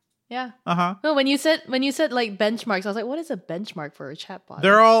 Yeah. Uh-huh. No, when you said like benchmarks, I was like, what is a benchmark for a chatbot?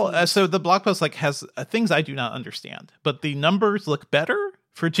 They're all so the blog post like has things I do not understand, but the numbers look better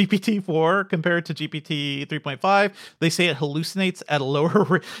for GPT-4 compared to GPT 3.5. They say it hallucinates at a lower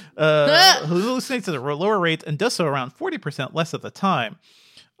rate and does so around 40% less of the time.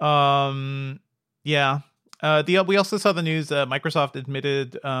 We also saw the news. Microsoft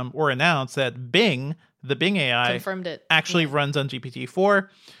admitted or announced that Bing, the Bing AI, confirmed it, actually runs on GPT-4.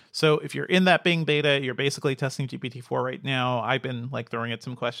 So if you're in that Bing beta, you're basically testing GPT-4 right now. I've been like throwing it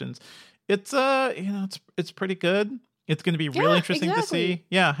some questions. It's it's pretty good. It's going to be really interesting to see,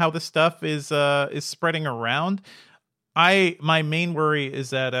 how this stuff is spreading around. My main worry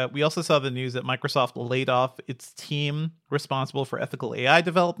is that we also saw the news that Microsoft laid off its team responsible for ethical AI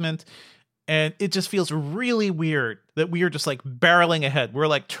development. And it just feels really weird that we are just like barreling ahead. We're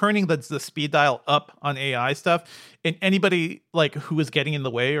like turning the speed dial up on AI stuff. And anybody like who is getting in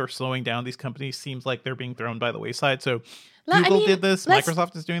the way or slowing down these companies seems like they're being thrown by the wayside. So Google did this.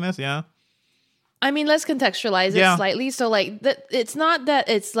 Microsoft is doing this. Yeah. I mean, let's contextualize it slightly. So like it's not that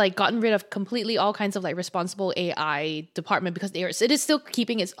it's like gotten rid of completely all kinds of like responsible AI department, because it is still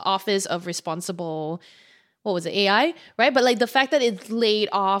keeping its office of responsible, what was it, AI, right? But like the fact that it's laid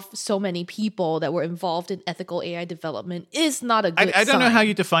off so many people that were involved in ethical AI development is not a good I don't know sign. how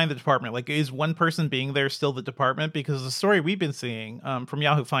you define the department. Like, is one person being there still the department? Because the story we've been seeing from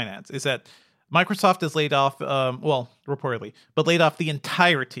Yahoo Finance is that Microsoft has laid off, reportedly, but laid off the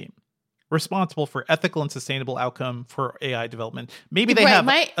entire team responsible for ethical and sustainable outcome for AI development. Maybe they have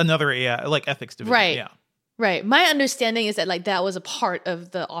another AI, like ethics division. Right. Yeah. Right. My understanding is that like that was a part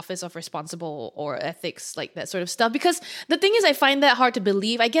of the Office of Responsible or Ethics, like that sort of stuff. Because the thing is, I find that hard to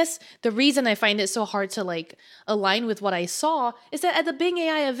believe. I guess the reason I find it so hard to like align with what I saw is that at the Bing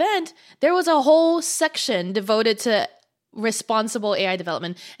AI event, there was a whole section devoted to responsible AI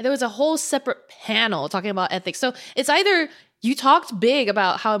development. And there was a whole separate panel talking about ethics. So it's either you talked big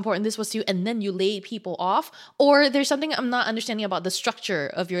about how important this was to you and then you laid people off, or there's something I'm not understanding about the structure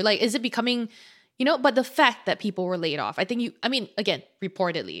of your, like, is it becoming, but the fact that people were laid off, again,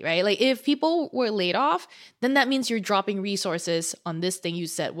 reportedly, right? Like if people were laid off, then that means you're dropping resources on this thing you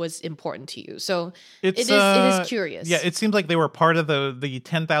said was important to you. So it is curious. Yeah, it seems like they were part of the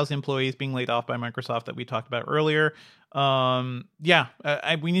 10,000 employees being laid off by Microsoft that we talked about earlier.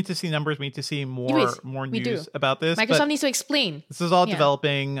 We need to see numbers. We need to see more news about this. Microsoft needs to explain. This is all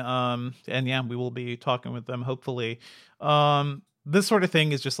developing, and we will be talking with them hopefully. This sort of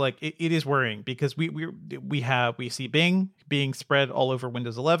thing is just like it is worrying because we see Bing being spread all over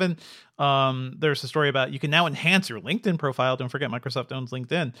Windows 11. There's a story about you can now enhance your LinkedIn profile. Don't forget Microsoft owns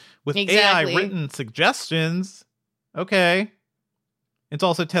LinkedIn with AI written suggestions. Okay. It's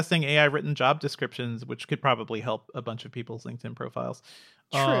also testing AI written job descriptions, which could probably help a bunch of people's LinkedIn profiles.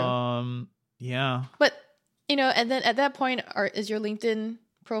 True. Yeah. But, and then at that point, is your LinkedIn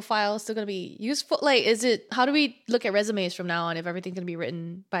profile still going to be useful? Like, how do we look at resumes from now on if everything's going to be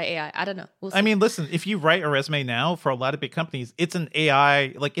written by AI? I don't know. We'll see. I mean, listen, if you write a resume now for a lot of big companies, it's an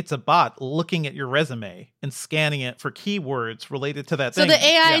AI, like it's a bot looking at your resume and scanning it for keywords related to that thing. So the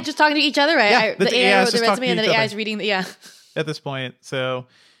AI just talking to each other, right? Yeah, the AI wrote the resume and then the AI is reading at this point. So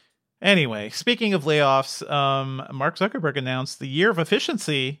anyway, speaking of layoffs, Mark Zuckerberg announced the year of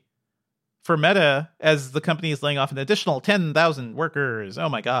efficiency for Meta as the company is laying off an additional 10,000 workers. Oh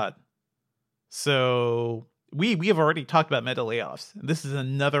my God. So we have already talked about Meta layoffs. This is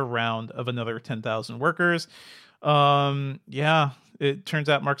another round of another 10,000 workers. It turns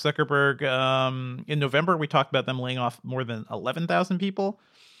out Mark Zuckerberg, in November, we talked about them laying off more than 11,000 people.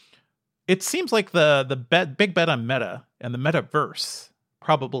 It seems like the big bet on Meta and the metaverse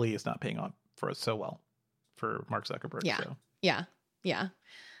probably is not paying off for us so well for Mark Zuckerberg. Yeah.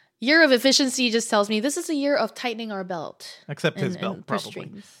 Year of efficiency just tells me this is a year of tightening our belt. Except his belt,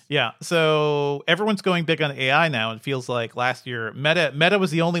 probably. Yeah. So everyone's going big on AI now. It feels like last year, Meta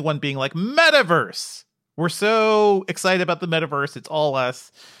was the only one being like, metaverse. We're so excited about the metaverse. It's all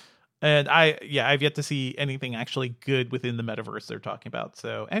us. And I've yet to see anything actually good within the metaverse they're talking about.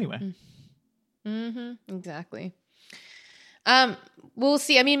 So anyway. Exactly. We'll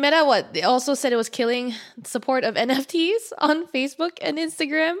see. I mean, Meta, they also said it was killing support of NFTs on Facebook and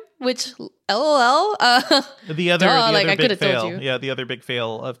Instagram, which LOL. The other big fail. Yeah, the other big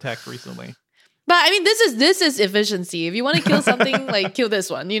fail of tech recently. But I mean, this is efficiency. If you want to kill something, like kill this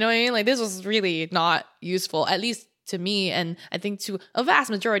one. You know what I mean? Like this was really not useful, at least to me, and I think to a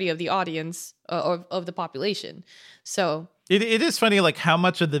vast majority of the audience of the population. So it is funny, like how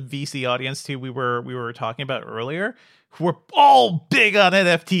much of the VC audience too we were talking about earlier, who were all big on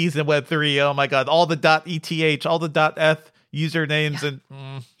NFTs and Web3. Oh my God, all the .eth, all the .eth usernames, and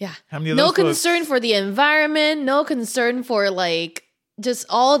how many of those? No concern for the environment, no concern for like just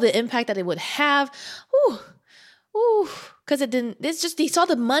all the impact that it would have. Because it didn't. It's just they saw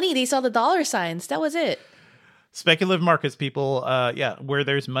the money, they saw the dollar signs. That was it. Speculative markets, people. Where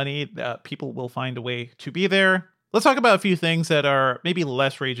there's money, people will find a way to be there. Let's talk about a few things that are maybe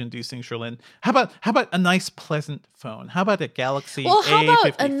less rage-inducing, Cherlynn. How about a nice, pleasant phone? How about a Galaxy A54? How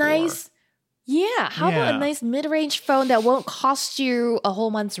about a nice mid-range phone that won't cost you a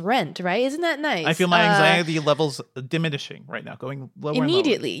whole month's rent, right? Isn't that nice? I feel my anxiety levels diminishing right now, going lower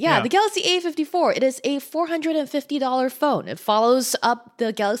immediately. And lower. Yeah, the Galaxy A54. It is a $450 phone. It follows up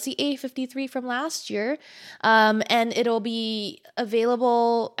the Galaxy A53 from last year, and it'll be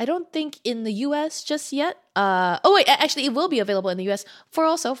available, I don't think in the US just yet. actually, it will be available in the US for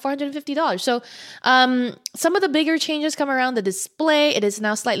also $450. So some of the bigger changes come around the display. It is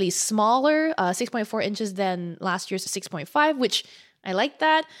now slightly smaller, 6.4 inches than last year's 6.5, which I like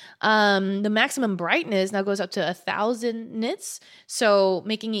that. The maximum brightness now goes up to 1,000 nits, so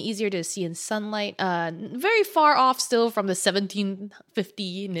making it easier to see in sunlight. Very far off still from the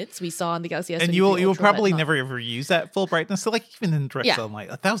 1,750 nits we saw on the Galaxy S23 And you will Ultra, probably but never ever use that full brightness. So like even in direct sunlight,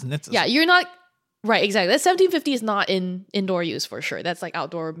 1,000 nits. Is you're not right. Exactly. That 1750 is not in indoor use for sure. That's like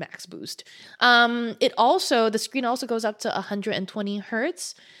outdoor max boost. The screen also goes up to 120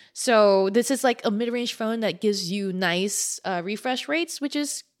 hertz. So this is like a mid-range phone that gives you nice refresh rates, which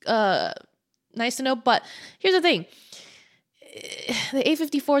is nice to know. But here's the thing. The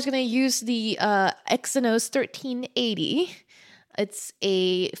A54 is going to use the Exynos 1380. It's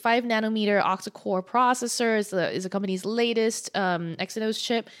a 5 nanometer octa-core processor. It's the company's latest Exynos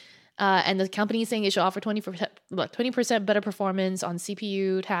chip. And the company is saying it should offer 20% better performance on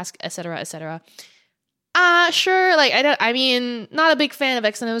CPU, task, etc., etc. Sure. Like I mean, not a big fan of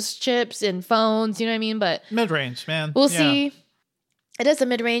Exynos chips in phones. You know what I mean? But mid-range, man. We'll see. It is a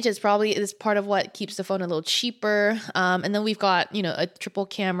mid-range. It's part of what keeps the phone a little cheaper. And then we've got, a triple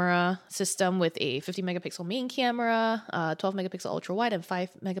camera system with a 50 megapixel main camera, 12 megapixel ultra wide, and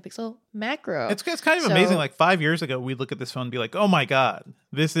 5 megapixel macro. It's kind of amazing. Like 5 years ago, we'd look at this phone and be like, oh my God,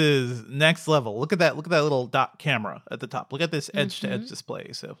 this is next level. Look at that little dot camera at the top. Look at this edge-to-edge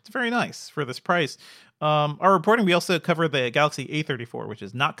display. So it's very nice for this price. Our reporting, we also cover the Galaxy A34, which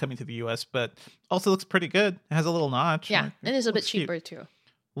is not coming to the US, but also looks pretty good. It has a little notch. Yeah, and it's a bit cheaper too.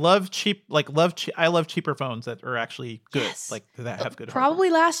 I love cheaper phones that are actually good, like that have good probably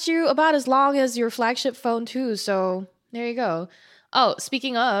hardware. Last you about as long as your flagship phone too. So there you go. Oh,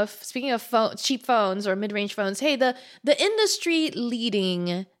 speaking of cheap phones or mid-range phones, hey, the industry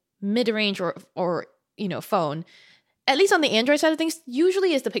leading mid-range or phone, at least on the Android side of things,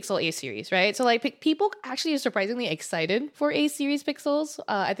 usually is the Pixel A series, right? So like people actually are surprisingly excited for A series Pixels.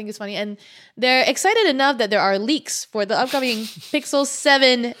 I think it's funny. And they're excited enough that there are leaks for the upcoming Pixel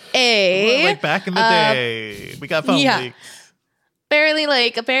 7a. Like back in the day, we got phone leaks.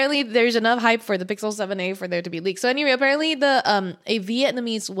 Apparently there's enough hype for the Pixel 7a for there to be leaks. So anyway, apparently a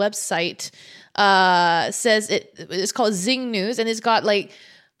Vietnamese website says it's called Zing News, and it's got like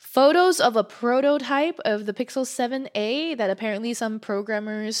photos of a prototype of the Pixel 7a that apparently some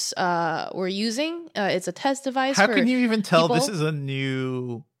programmers were using. It's a test device. How can you even tell this is a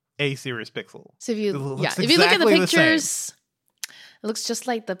new A series Pixel? So if you look at the pictures, it looks just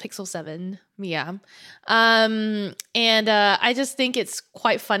like the Pixel 7. Yeah. And I just think it's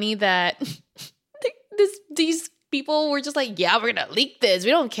quite funny that these people were just like, yeah, we're going to leak this.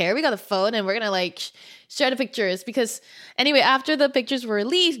 We don't care. We got a phone and we're going to share the pictures. Because anyway, after the pictures were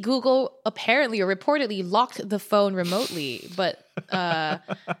released, Google apparently or reportedly locked the phone remotely. But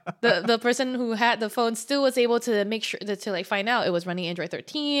the person who had the phone still was able to make sure to find out it was running Android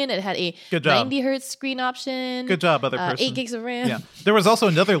 13. It had a 90 hertz screen option. Good job, other person. 8 gigs of RAM. Yeah. There was also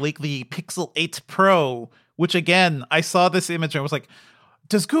another leak, the Pixel 8 Pro, which again, I saw this image and I was like,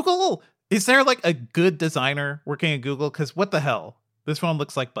 is there like a good designer working at Google? Because what the hell? This phone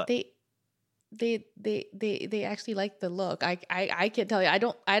looks like butt. They actually like the look. I can't tell you. I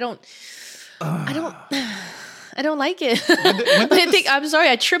don't like it. I'm sorry.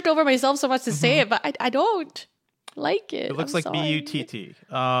 I tripped over myself so much to say it, but I don't like it. It looks like BUTT.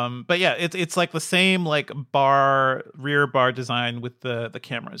 But yeah, it's like the same rear bar design with the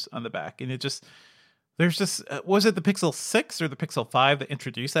cameras on the back, and there's just was it the Pixel 6 or the Pixel 5 that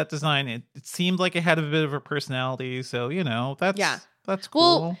introduced that design? It seemed like it had a bit of a personality, so that's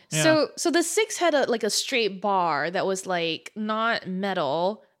cool. Well, yeah. So the 6 had a straight bar that was not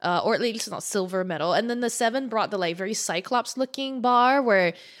metal, or at least not silver metal, and then the 7 brought the very Cyclops looking bar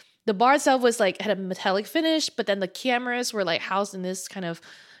where the bar itself was had a metallic finish, but then the cameras were housed in this kind of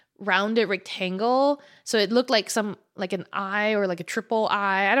rounded rectangle, so it looked like an eye or a triple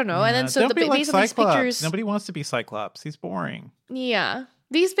eye. I don't know. And then so based on these pictures, nobody wants to be Cyclops. He's boring. Yeah.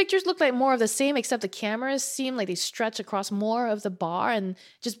 These pictures look like more of the same, except the cameras seem like they stretch across more of the bar and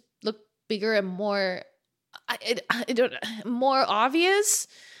just look bigger and more, more obvious.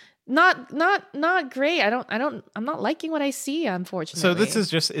 Not great. I'm not liking what I see, unfortunately. So this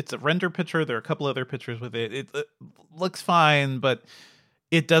is it's a render picture. There are a couple other pictures with it. It looks fine, but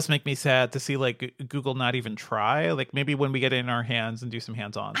it does make me sad to see Google not even try. Maybe when we get it in our hands and do some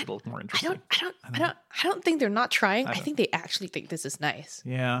hands-on, it'll look more interesting. I don't think they're not trying. I think they actually think this is nice.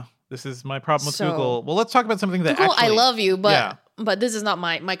 Yeah, this is my problem with Google. Well, let's talk about something that Google, actually, I love you, but this is not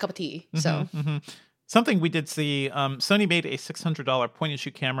my cup of tea. So. Something we did see, Sony made a $600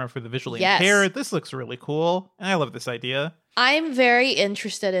 point-and-shoot camera for the visually Yes. impaired. This looks really cool, and I love this idea. I'm very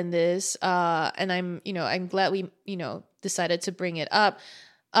interested in this, and I'm glad we, decided to bring it up.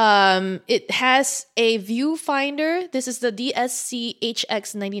 It has a viewfinder. This is the DSC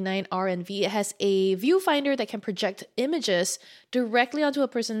HX99 RNV. It has a viewfinder that can project images directly onto a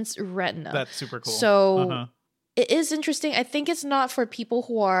person's retina. That's super cool. So it is interesting. I think it's not for people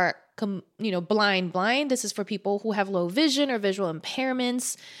who are, blind. This is for people who have low vision or visual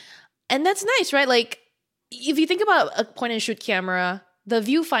impairments. And that's nice, right? Like, if you think about a point and shoot camera, the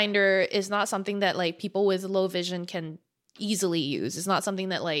viewfinder is not something that like people with low vision can easily use. It's not something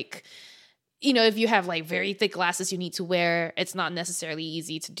that like, if you have like very thick glasses you need to wear, it's not necessarily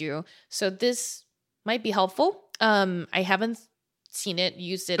easy to do. So this might be helpful. I haven't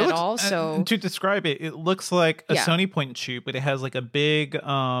used it at all. So to describe it, it looks like a Sony point and shoot, but it has like a big,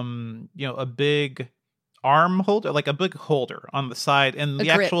 a big arm holder, like a big holder on the side, and it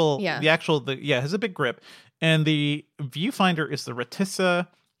has a big grip. And the viewfinder is the Retissa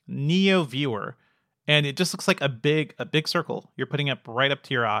Neo Viewer, and it just looks like a big circle you're putting right up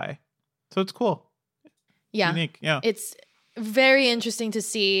to your eye. So it's cool. Yeah. Unique. Yeah. It's very interesting to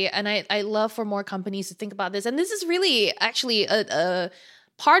see, and I love for more companies to think about this. And this is really actually a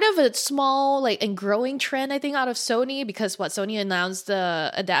part of a small and growing trend, I think, out of Sony, because Sony announced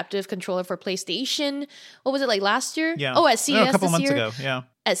the adaptive controller for PlayStation. What was it, like last year? Yeah. Oh, at CES a couple this months year? ago. Yeah.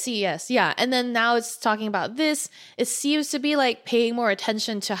 At CES, yeah. And then now it's talking about this. It seems to be like paying more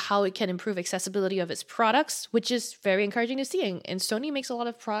attention to how it can improve accessibility of its products, which is very encouraging to see. And Sony makes a lot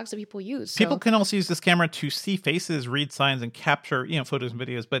of products that people use. People can also use this camera to see faces, read signs, and capture, photos and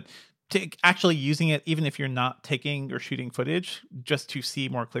videos. But actually using it, even if you're not taking or shooting footage, just to see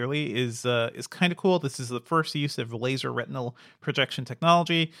more clearly is kind of cool. This is the first use of laser retinal projection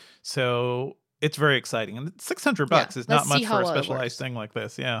technology. So it's very exciting, and $600 is not much for a specialized thing like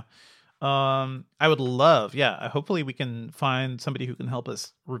this. Yeah, I would love. Yeah, hopefully we can find somebody who can help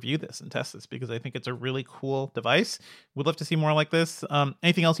us review this and test this, because I think it's a really cool device. We'd love to see more like this.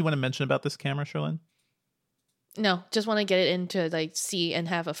 Anything else you want to mention about this camera, Sherlyn? No, just want to get it in to see and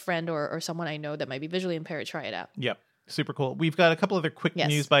have a friend or someone I know that might be visually impaired try it out. Yep. Super cool. We've got a couple other quick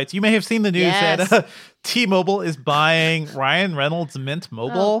news bites. You may have seen the news that T-Mobile is buying Ryan Reynolds Mint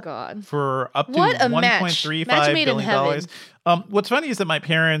Mobile for up to $1.35 billion. What's funny is that my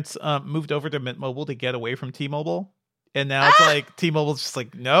parents moved over to Mint Mobile to get away from T-Mobile. And now it's like T-Mobile's just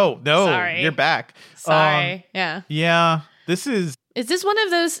like, no, sorry. You're back. Sorry. Yeah. Yeah. This is this one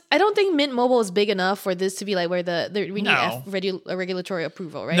of those? I don't think Mint Mobile is big enough for this to be like where we need a regulatory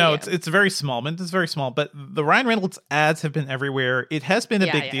approval, right? No, it's very small. Mint is very small, but the Ryan Reynolds ads have been everywhere. It has been a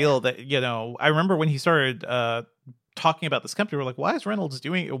big deal that, I remember when he started talking about this company, we're like, why is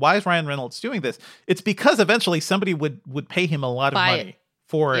Ryan Reynolds doing this? It's because eventually somebody would pay him a lot of money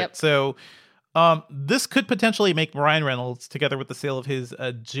for it. So this could potentially make Ryan Reynolds, together with the sale of his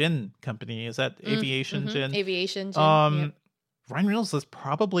gin company, is that Aviation Gin? Aviation Gin. Ryan Reynolds is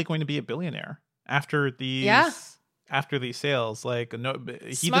probably going to be a billionaire after these sales. Like, no,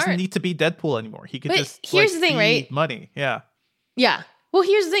 he doesn't need to be Deadpool anymore. He could here's the thing, right? Money, yeah. Well,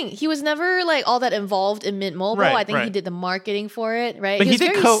 here's the thing. He was never all that involved in Mint Mobile. I think he did the marketing for it, right? But he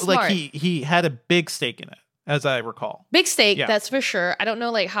did he had a big stake in it, as I recall. Big stake, that's for sure. I don't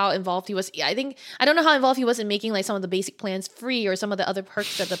know how involved he was. I don't know how involved he was in making some of the basic plans free or some of the other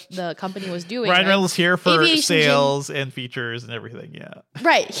perks that the company was doing. Ryan Reynolds here for sales and features and everything,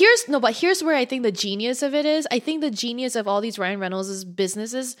 Right. Here's where I think the genius of it is. I think the genius of all these Ryan Reynolds'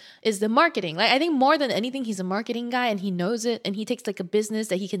 businesses is the marketing. I think more than anything, he's a marketing guy and he knows it, and he takes a business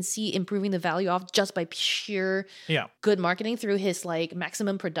that he can see improving the value of just by sheer good marketing through his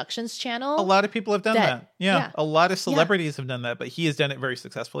Maximum Productions channel. A lot of people have done that. Yeah, a lot of celebrities have done that, but he has done it very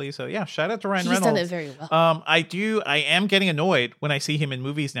successfully. So shout out to Ryan Reynolds. He's done it very well. I am getting annoyed when I see him in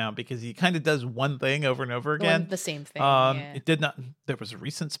movies now, because he kind of does one thing over and over again. The same thing. It did not. There was a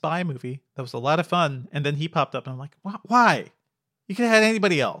recent spy movie that was a lot of fun, and then he popped up, and I'm like, why? You could have had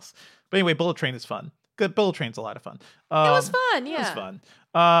anybody else. But anyway, Bullet Train is fun. Good. Bullet Train's a lot of fun. It was fun. Yeah, it was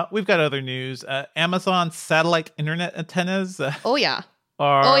fun. We've got other news. Amazon satellite internet antennas.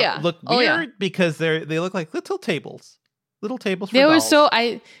 Look weird because they look like little tables for dolls.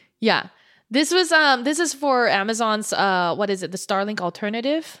 This is for Amazon's what is it, the Starlink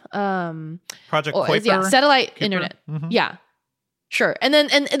alternative, Project Kuiper, satellite internet. Sure. And then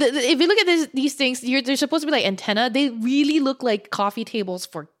if you look at these things, they're supposed to be like antenna. They really look like coffee tables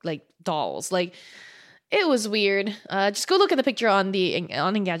for dolls. It was weird. Just go look at the picture on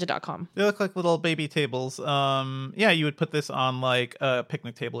Engadget.com. They look like little baby tables. Yeah, you would put this on like a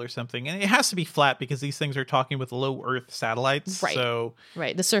picnic table or something, and it has to be flat because these things are talking with low Earth satellites. Right. So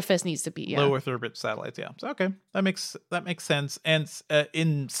the surface needs to be low Earth orbit satellites. Yeah. So okay, that makes sense. And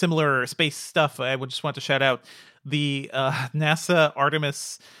in similar space stuff, I would just want to shout out the NASA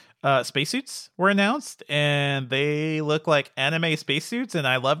Artemis spacesuits were announced, and they look like anime spacesuits, and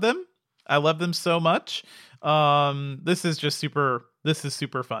I love them. I love them so much. This is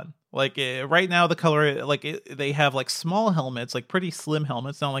super fun. Like right now, the color, they have like small helmets, like pretty slim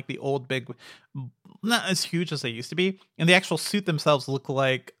helmets, not like the old big, not as huge as they used to be. And the actual suit themselves look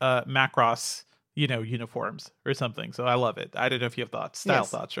like Macross, uniforms or something. So I love it. I don't know if you have thoughts,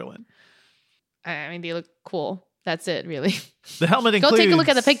 thoughts, Sherlyn. I mean, they look cool. That's it, really. The helmet includes... Go take a look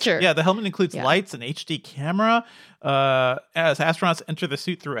at the picture. Yeah, the helmet includes lights, an HD camera. As astronauts enter the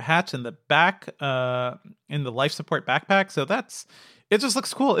suit through a hatch in the back, in the life support backpack. So it just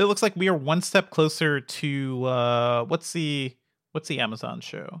looks cool. It looks like we are one step closer to what's the Amazon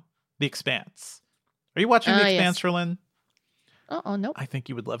show? The Expanse. Are you watching The Expanse, Sherlyn? Oh no! I think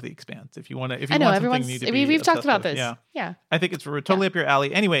you would love The Expanse if you want to. I know we've talked about this. Yeah. I think it's totally up your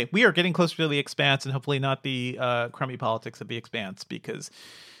alley. Anyway, we are getting closer to The Expanse, and hopefully not the crummy politics of The Expanse, because,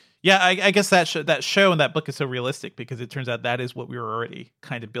 I guess that show and that book is so realistic because it turns out that is what we were already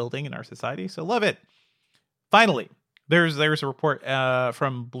kind of building in our society. So love it. Finally, there's a report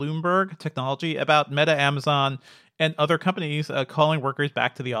from Bloomberg Technology about Meta, Amazon, and other companies calling workers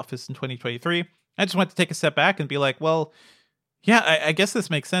back to the office in 2023. I just want to take a step back and be like, well. Yeah, I guess this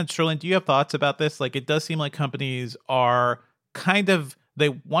makes sense. Sherlyn, do you have thoughts about this? Like, it does seem like companies are they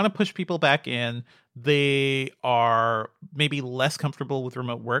want to push people back in. They are maybe less comfortable with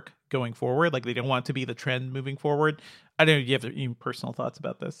remote work going forward. Like, they don't want to be the trend moving forward. I don't know. Do you have any personal thoughts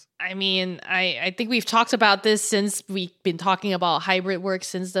about this? I mean, I think we've talked about this since we've been talking about hybrid work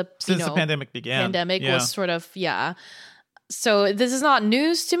since the pandemic began. Pandemic was sort of, So this is not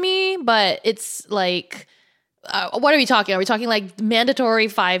news to me, but it's like... what are we talking? Are we talking like mandatory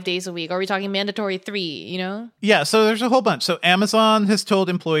 5 days a week? Are we talking mandatory 3, Yeah, so there's a whole bunch. So Amazon has told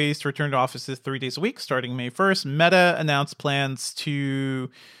employees to return to offices 3 days a week starting May 1st. Meta announced plans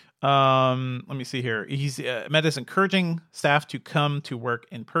to, let me see here. Meta's encouraging staff to come to work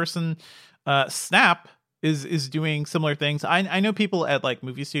in person. Snap is doing similar things. I know people at like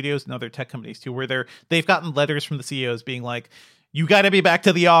movie studios and other tech companies too, where they've gotten letters from the CEOs being like, you got to be back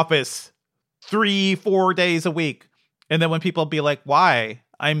to the office 3-4 days a week. And then when people be like, why?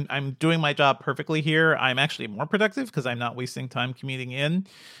 I'm doing my job perfectly here. I'm actually more productive because I'm not wasting time commuting in.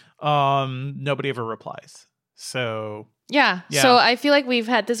 Nobody ever replies. So yeah. So I feel like we've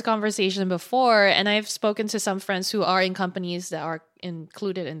had this conversation before, and I've spoken to some friends who are in companies that are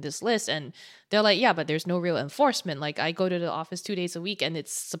included in this list, and they're like, yeah, but there's no real enforcement. Like, I go to the office 2 days a week and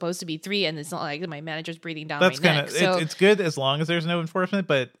it's supposed to be 3, and it's not like my manager's breathing down my neck. So it's good as long as there's no enforcement,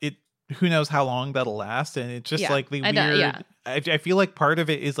 but who knows how long that'll last. And it's just like the weird, I feel like part of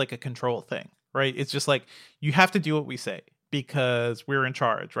it is like a control thing, right? It's just like, you have to do what we say because we're in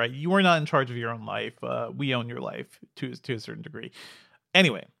charge, right? You are not in charge of your own life. We own your life to a certain degree.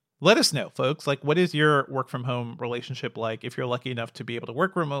 Anyway, let us know, folks. Like, what is your work from home relationship like? If you're lucky enough to be able to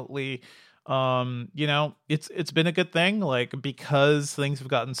work remotely, it's been a good thing. Like, because things have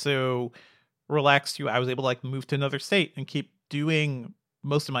gotten so relaxed, I was able to like move to another state and keep doing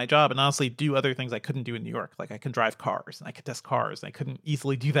most of my job, and honestly do other things I couldn't do in New York. Like, I can drive cars and I could test cars, and I couldn't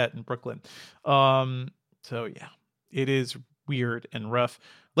easily do that in Brooklyn. So yeah, it is weird and rough.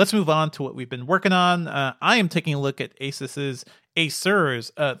 Let's move on to what we've been working on. I am taking a look at Acer's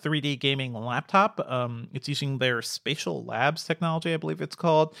 3D gaming laptop. It's using their Spatial Labs technology, I believe it's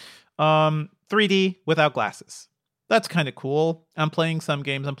called. 3D without glasses. That's kind of cool. I'm playing some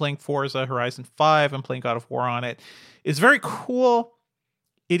games. I'm playing Forza Horizon 5. I'm playing God of War on it. It's very cool.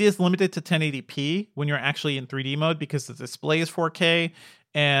 It is limited to 1080p when you're actually in 3D mode because the display is 4K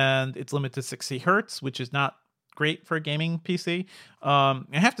and it's limited to 60 hertz, which is not great for a gaming PC. I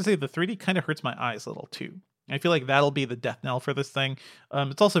have to say the 3D kind of hurts my eyes a little too. I feel like that'll be the death knell for this thing.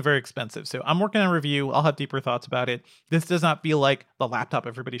 It's also very expensive. So I'm working on a review. I'll have deeper thoughts about it. This does not feel like the laptop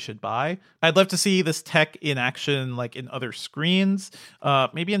everybody should buy. I'd love to see this tech in action, like in other screens,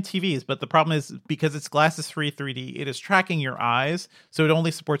 maybe in TVs. But the problem is because it's glasses-free 3D, it is tracking your eyes. So it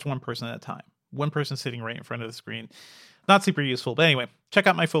only supports one person at a time. One person sitting right in front of the screen. Not super useful. But anyway, check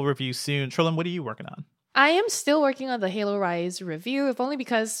out my full review soon. Sherlyn, what are you working on? I am still working on the Halo Rise review, if only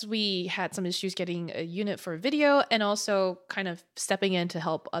because we had some issues getting a unit for video and also kind of stepping in to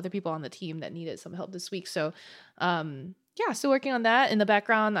help other people on the team that needed some help this week. So yeah, still working on that. In the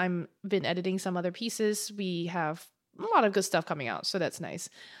background, I'm been editing some other pieces. We have a lot of good stuff coming out, so that's nice.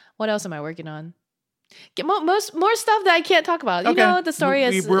 What else am I working on? Get more stuff that I can't talk about. You know, the story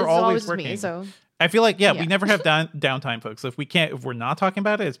is always with me. So I feel like we never have downtime, folks. If we're not talking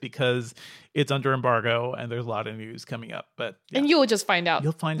about it, it's because it's under embargo and there's a lot of news coming up. But and you'll just find out.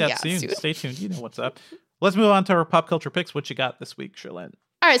 You'll find out soon. Stay tuned. You know what's up. Let's move on to our pop culture picks. What you got this week, Cherlynn?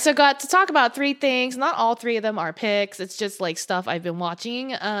 All right, so got to talk about 3 things. Not all 3 of them are picks. It's just like stuff I've been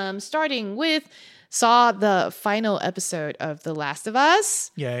watching. Starting with saw the final episode of The Last of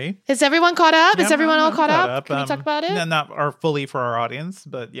Us. Yay. Is everyone caught up? Yeah, Is everyone all caught up? Can we talk about it? Not fully for our audience,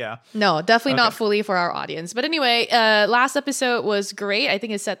 but yeah. No, definitely not fully for our audience. But anyway, last episode was great. I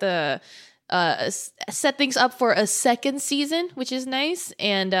think it set things up for a second season, which is nice.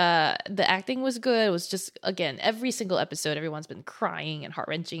 And the acting was good. It was just, again, every single episode, everyone's been crying and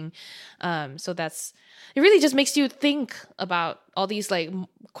heart-wrenching. So it really just makes you think about all these like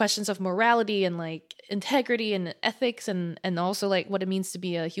questions of morality and like integrity and ethics and also like what it means to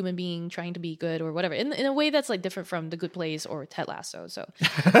be a human being trying to be good or whatever in a way that's like different from The Good Place or Ted Lasso. So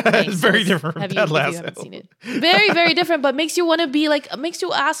it's very different from Ted Lasso. If you haven't seen it. Very, very different, but makes you want to be like, makes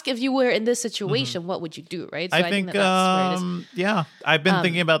you ask if you were in this situation, what would you do, right? So I think that's where it is. Yeah, I've been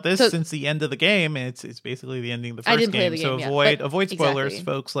thinking about this since the end of the game. It's basically the ending of the first game. So avoid spoilers,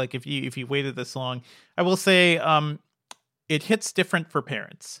 folks. Like if you waited this long, I will say it hits different for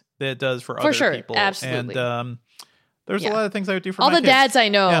parents than it does for other people. Absolutely. And there's a lot of things I would do for all my the kids. Dads I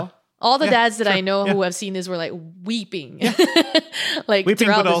know. Yeah. All the dads that I know who have seen this were like weeping, like weeping,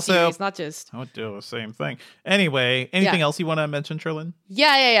 throughout but the also series, not just. I would do the same thing. Anyway, anything else you want to mention, Cherlynn?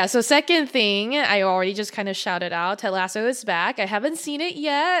 Yeah. So second thing, I already just kind of shouted out, Ted Lasso is back. I haven't seen it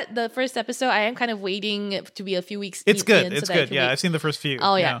yet. The first episode, I am kind of waiting to be a few weeks. It's good. It's good. Yeah, I've seen the first few.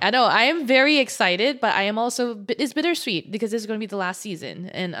 Oh yeah, I know. I am very excited, but I am also it's bittersweet because this is going to be the last season,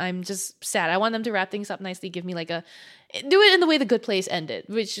 and I'm just sad. I want them to wrap things up nicely, give me like do it in the way The Good Place ended,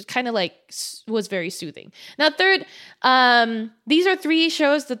 which kind of like was very soothing. Now, third, these are 3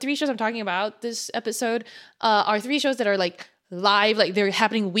 shows. The 3 shows I'm talking about this episode are 3 shows that are like live, like they're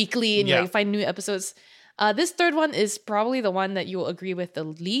happening weekly, and you like find new episodes. This third one is probably the one that you'll agree with the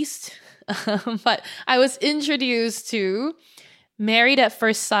least. But I was introduced to Married at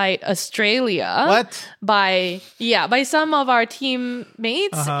First Sight Australia. What? By some of our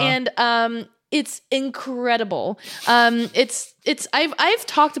teammates, and it's incredible. I've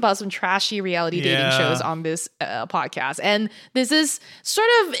talked about some trashy reality dating shows on this podcast, and this is sort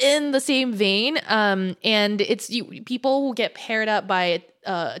of in the same vein. And it's people who get paired up by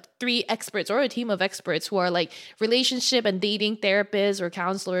 3 experts or a team of experts who are like relationship and dating therapists or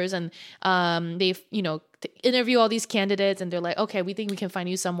counselors, and they've interview all these candidates, and they're like, okay, we think we can find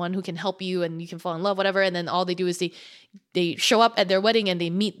you someone who can help you and you can fall in love, whatever. And then all they do is they show up at their wedding and they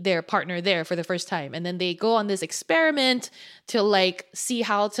meet their partner there for the first time, and then they go on this experiment to like see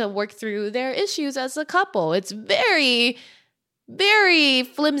how to work through their issues as a couple. It's very, very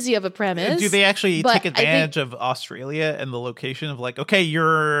flimsy of a premise. Do they actually take advantage of Australia and the location of like, okay,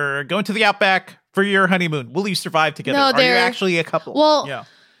 you're going to the outback for your honeymoon, will you survive together? No, are you actually a couple? Well,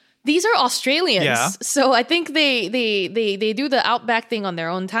 these are Australians, so I think they do the outback thing on their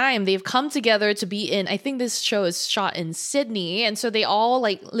own time. They've come together to be in. I think this show is shot in Sydney, and so they all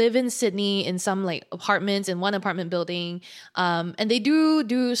like live in Sydney in some like apartments in one apartment building. And they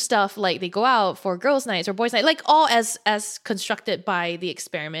do stuff like they go out for girls' nights or boys' night, like all as constructed by the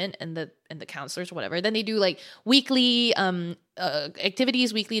experiment and the counselors or whatever. Then they do like weekly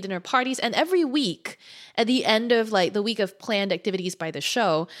activities, weekly dinner parties, and every week at the end of like the week of planned activities by the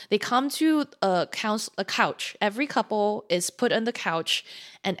show, they come to a couch. Every couple is put on the couch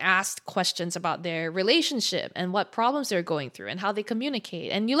and asked questions about their relationship and what problems they're going through and how they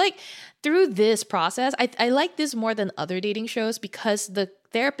communicate. And you like through this process, I like this more than other dating shows because the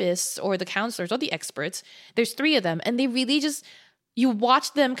therapists or the counselors or the experts, there's 3 of them, and they really just, you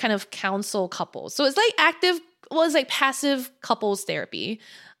watch them kind of counsel couples. So it's like passive couples therapy.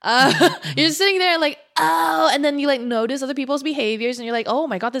 You're sitting there like, oh, and then you like notice other people's behaviors and you're like, oh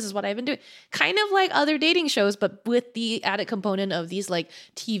my God, this is what I've been doing. Kind of like other dating shows, but with the added component of these like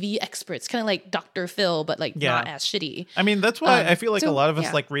TV experts, kind of like Dr. Phil, but like not as shitty. I mean, that's why I feel like a lot of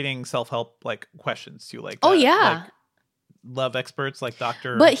us like reading self-help like questions too. Like, like, love experts like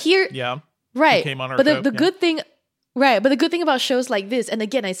Dr. But here, right. Came on our but show. the good thing. Right, but the good thing about shows like this, and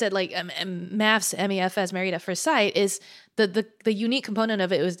again, I said like MAFS, MEFS, Married at First Sight, is the unique component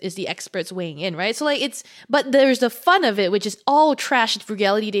of it is the experts weighing in, right? So like but there's the fun of it, which is all trash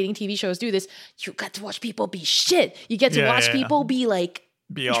reality dating TV shows do this. You get to watch people be shit. You get to watch people be like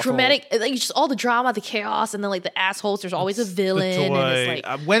be awful. dramatic, like just all the drama, the chaos, and then like the assholes. There's always a villain, and it's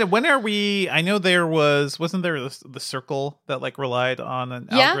like when are we? I know wasn't there the circle that like relied on an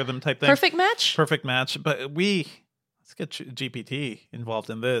algorithm type thing? Perfect match, but let's get GPT involved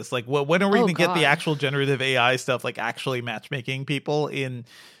in this. Like, when are we going to get the actual generative AI stuff, like actually matchmaking people in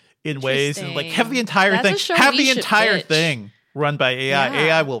ways, and like have the entire thing run by AI. Yeah.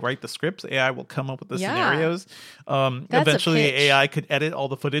 AI will write the scripts. AI will come up with the scenarios. Eventually, AI could edit all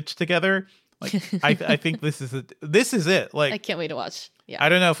the footage together. Like, I think this is it. Like, I can't wait to watch. Yeah, I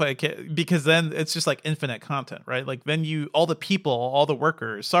don't know if I can, because then it's just like infinite content, right? Like then all the people, all the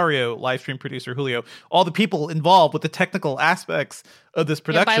workers, Sario, live stream producer Julio, all the people involved with the technical aspects of this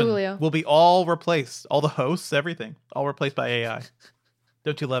production will be all replaced. All the hosts, everything, all replaced by AI.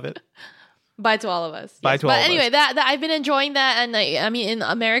 Don't you love it? Bye to all of us. Bye to all of us. But anyway, that I've been enjoying that, and I mean, in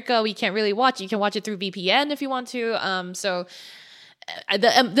America, we can't really watch. You can watch it through VPN if you want to. So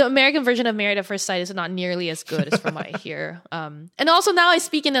the American version of Married at First Sight is not nearly as good as from what I hear. And also now I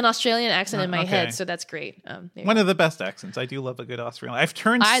speak in an Australian accent in my head, so that's great. Of the best accents. I do love a good Australian. I've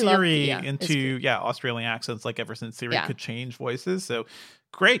turned Siri into Australian accents like ever since Siri could change voices. So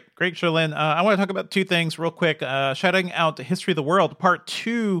great, Cherlynn. I want to talk about two things real quick. Shouting out to History of the World Part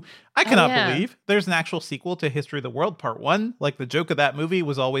 2. I cannot believe there's an actual sequel to History of the World Part 1. Like the joke of that movie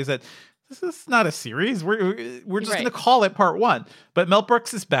was always that this is not a series. We're just going to call it Part 1. But Mel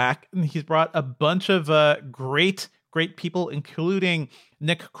Brooks is back, and he's brought a bunch of great people, including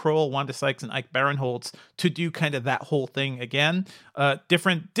Nick Kroll, Wanda Sykes, and Ike Barinholtz, to do kind of that whole thing again.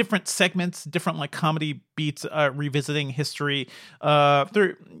 Different segments, different like comedy beats, revisiting history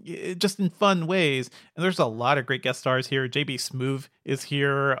through just in fun ways. And there's a lot of great guest stars here. JB Smoove is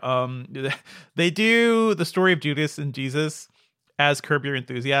here. They do the story of Judas and Jesus as Curb Your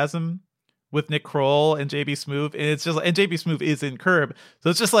Enthusiasm with Nick Kroll and JB Smoove, and it's just, and JB Smoove is in Curb, so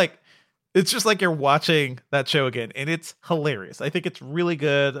it's just like you're watching that show again, and it's hilarious. I think it's really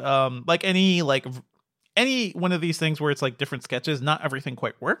good. Like any one of these things where it's like different sketches, not everything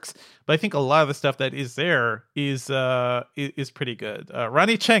quite works, but I think a lot of the stuff that is there is pretty good.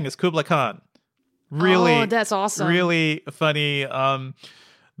 Ronny Chieng is Kublai Khan. Really, that's awesome. Really funny.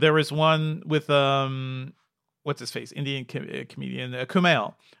 There was one with what's his face? Indian comedian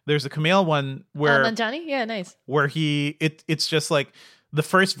Kumail. There's a Kumail one where Nanjiani? Yeah, nice. Where it's just like the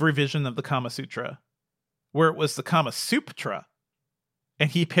first revision of the Kama Sutra, where it was the Kama Sutra, and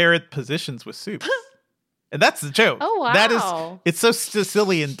he paired positions with soups. And that's the joke. Oh, wow. It's so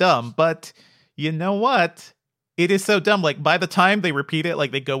silly and dumb, but you know what? It is so dumb. Like by the time they repeat it,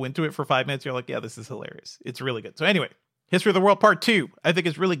 like they go into it for 5 minutes, you're like, yeah, this is hilarious. It's really good. So anyway, History of the World Part 2, I think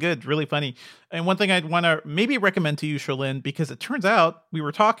is really good, really funny. And one thing I'd want to maybe recommend to you, Cherlynn, because it turns out we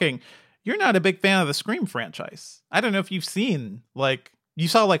were talking, you're not a big fan of the Scream franchise. I don't know if you've seen, you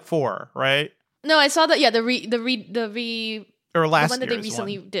saw 4, right? No, I saw that. Yeah, the or last one that they year's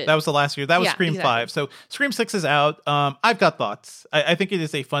recently one. did. That was the last year. That was Scream exactly. 5. So Scream 6 is out. I've got thoughts. I think it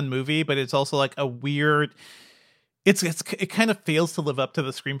is a fun movie, but it's also like a weird. It kind of fails to live up to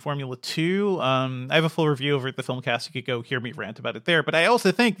the Scream formula too. I have a full review over at the Filmcast. You could go hear me rant about it there. But I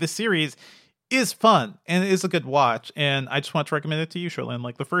also think the series is fun and is a good watch. And I just want to recommend it to you, Cherlynn.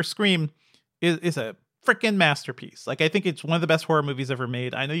 Like the first Scream is a freaking masterpiece. Like I think it's one of the best horror movies ever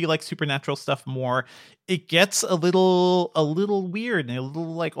made. I know you like supernatural stuff more. It gets a little weird and a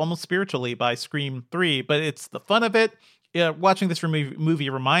little like almost spiritually by Scream 3, but it's the fun of it. Watching this movie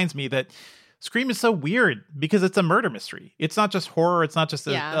reminds me that Scream is so weird because it's a murder mystery. It's not just horror. It's not just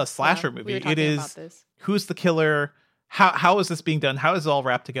a slasher movie. We were it is who's the killer? How is this being done? How is it all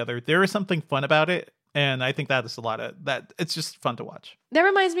wrapped together? There is something fun about it. And I think that is a lot of that. It's just fun to watch. That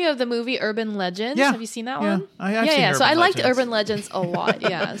reminds me of the movie Urban Legends. Yeah. Have you seen that one? I've seen so I liked Urban Legends a lot.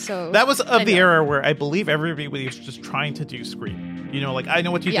 Yeah. So that was of the era where I believe everybody was just trying to do Scream. You know, like I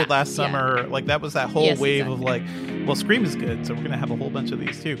Know What You Did Last Summer. Like that was that whole wave of like, well, Scream is good, so we're gonna have a whole bunch of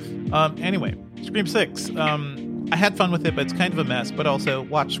these too. Anyway, Scream 6. I had fun with it, but it's kind of a mess. But also,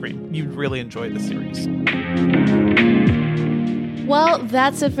 watch Scream. You'd really enjoy the series. Well,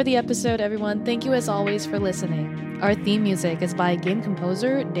 that's it for the episode, everyone. Thank you as always for listening. Our theme music is by game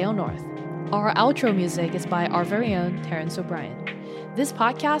composer Dale North. Our outro music is by our very own Terrence O'Brien. This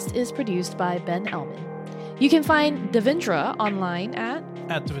podcast is produced by Ben Elman. You can find Devindra online at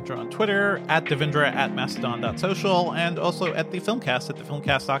Devindra on Twitter, at Devindra at Mastodon.social, and also at the Filmcast at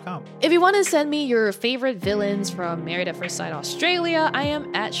thefilmcast.com. If you want to send me your favorite villains from Married at First Sight Australia, I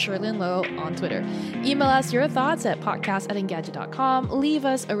am at Cherlynn Low on Twitter. Email us your thoughts at podcast@engadget.com. Leave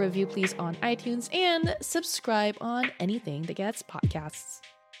us a review, please, on iTunes, and subscribe on anything that gets podcasts.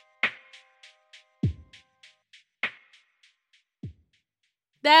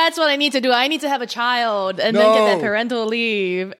 That's what I need to do. I need to have a child and then get that parental leave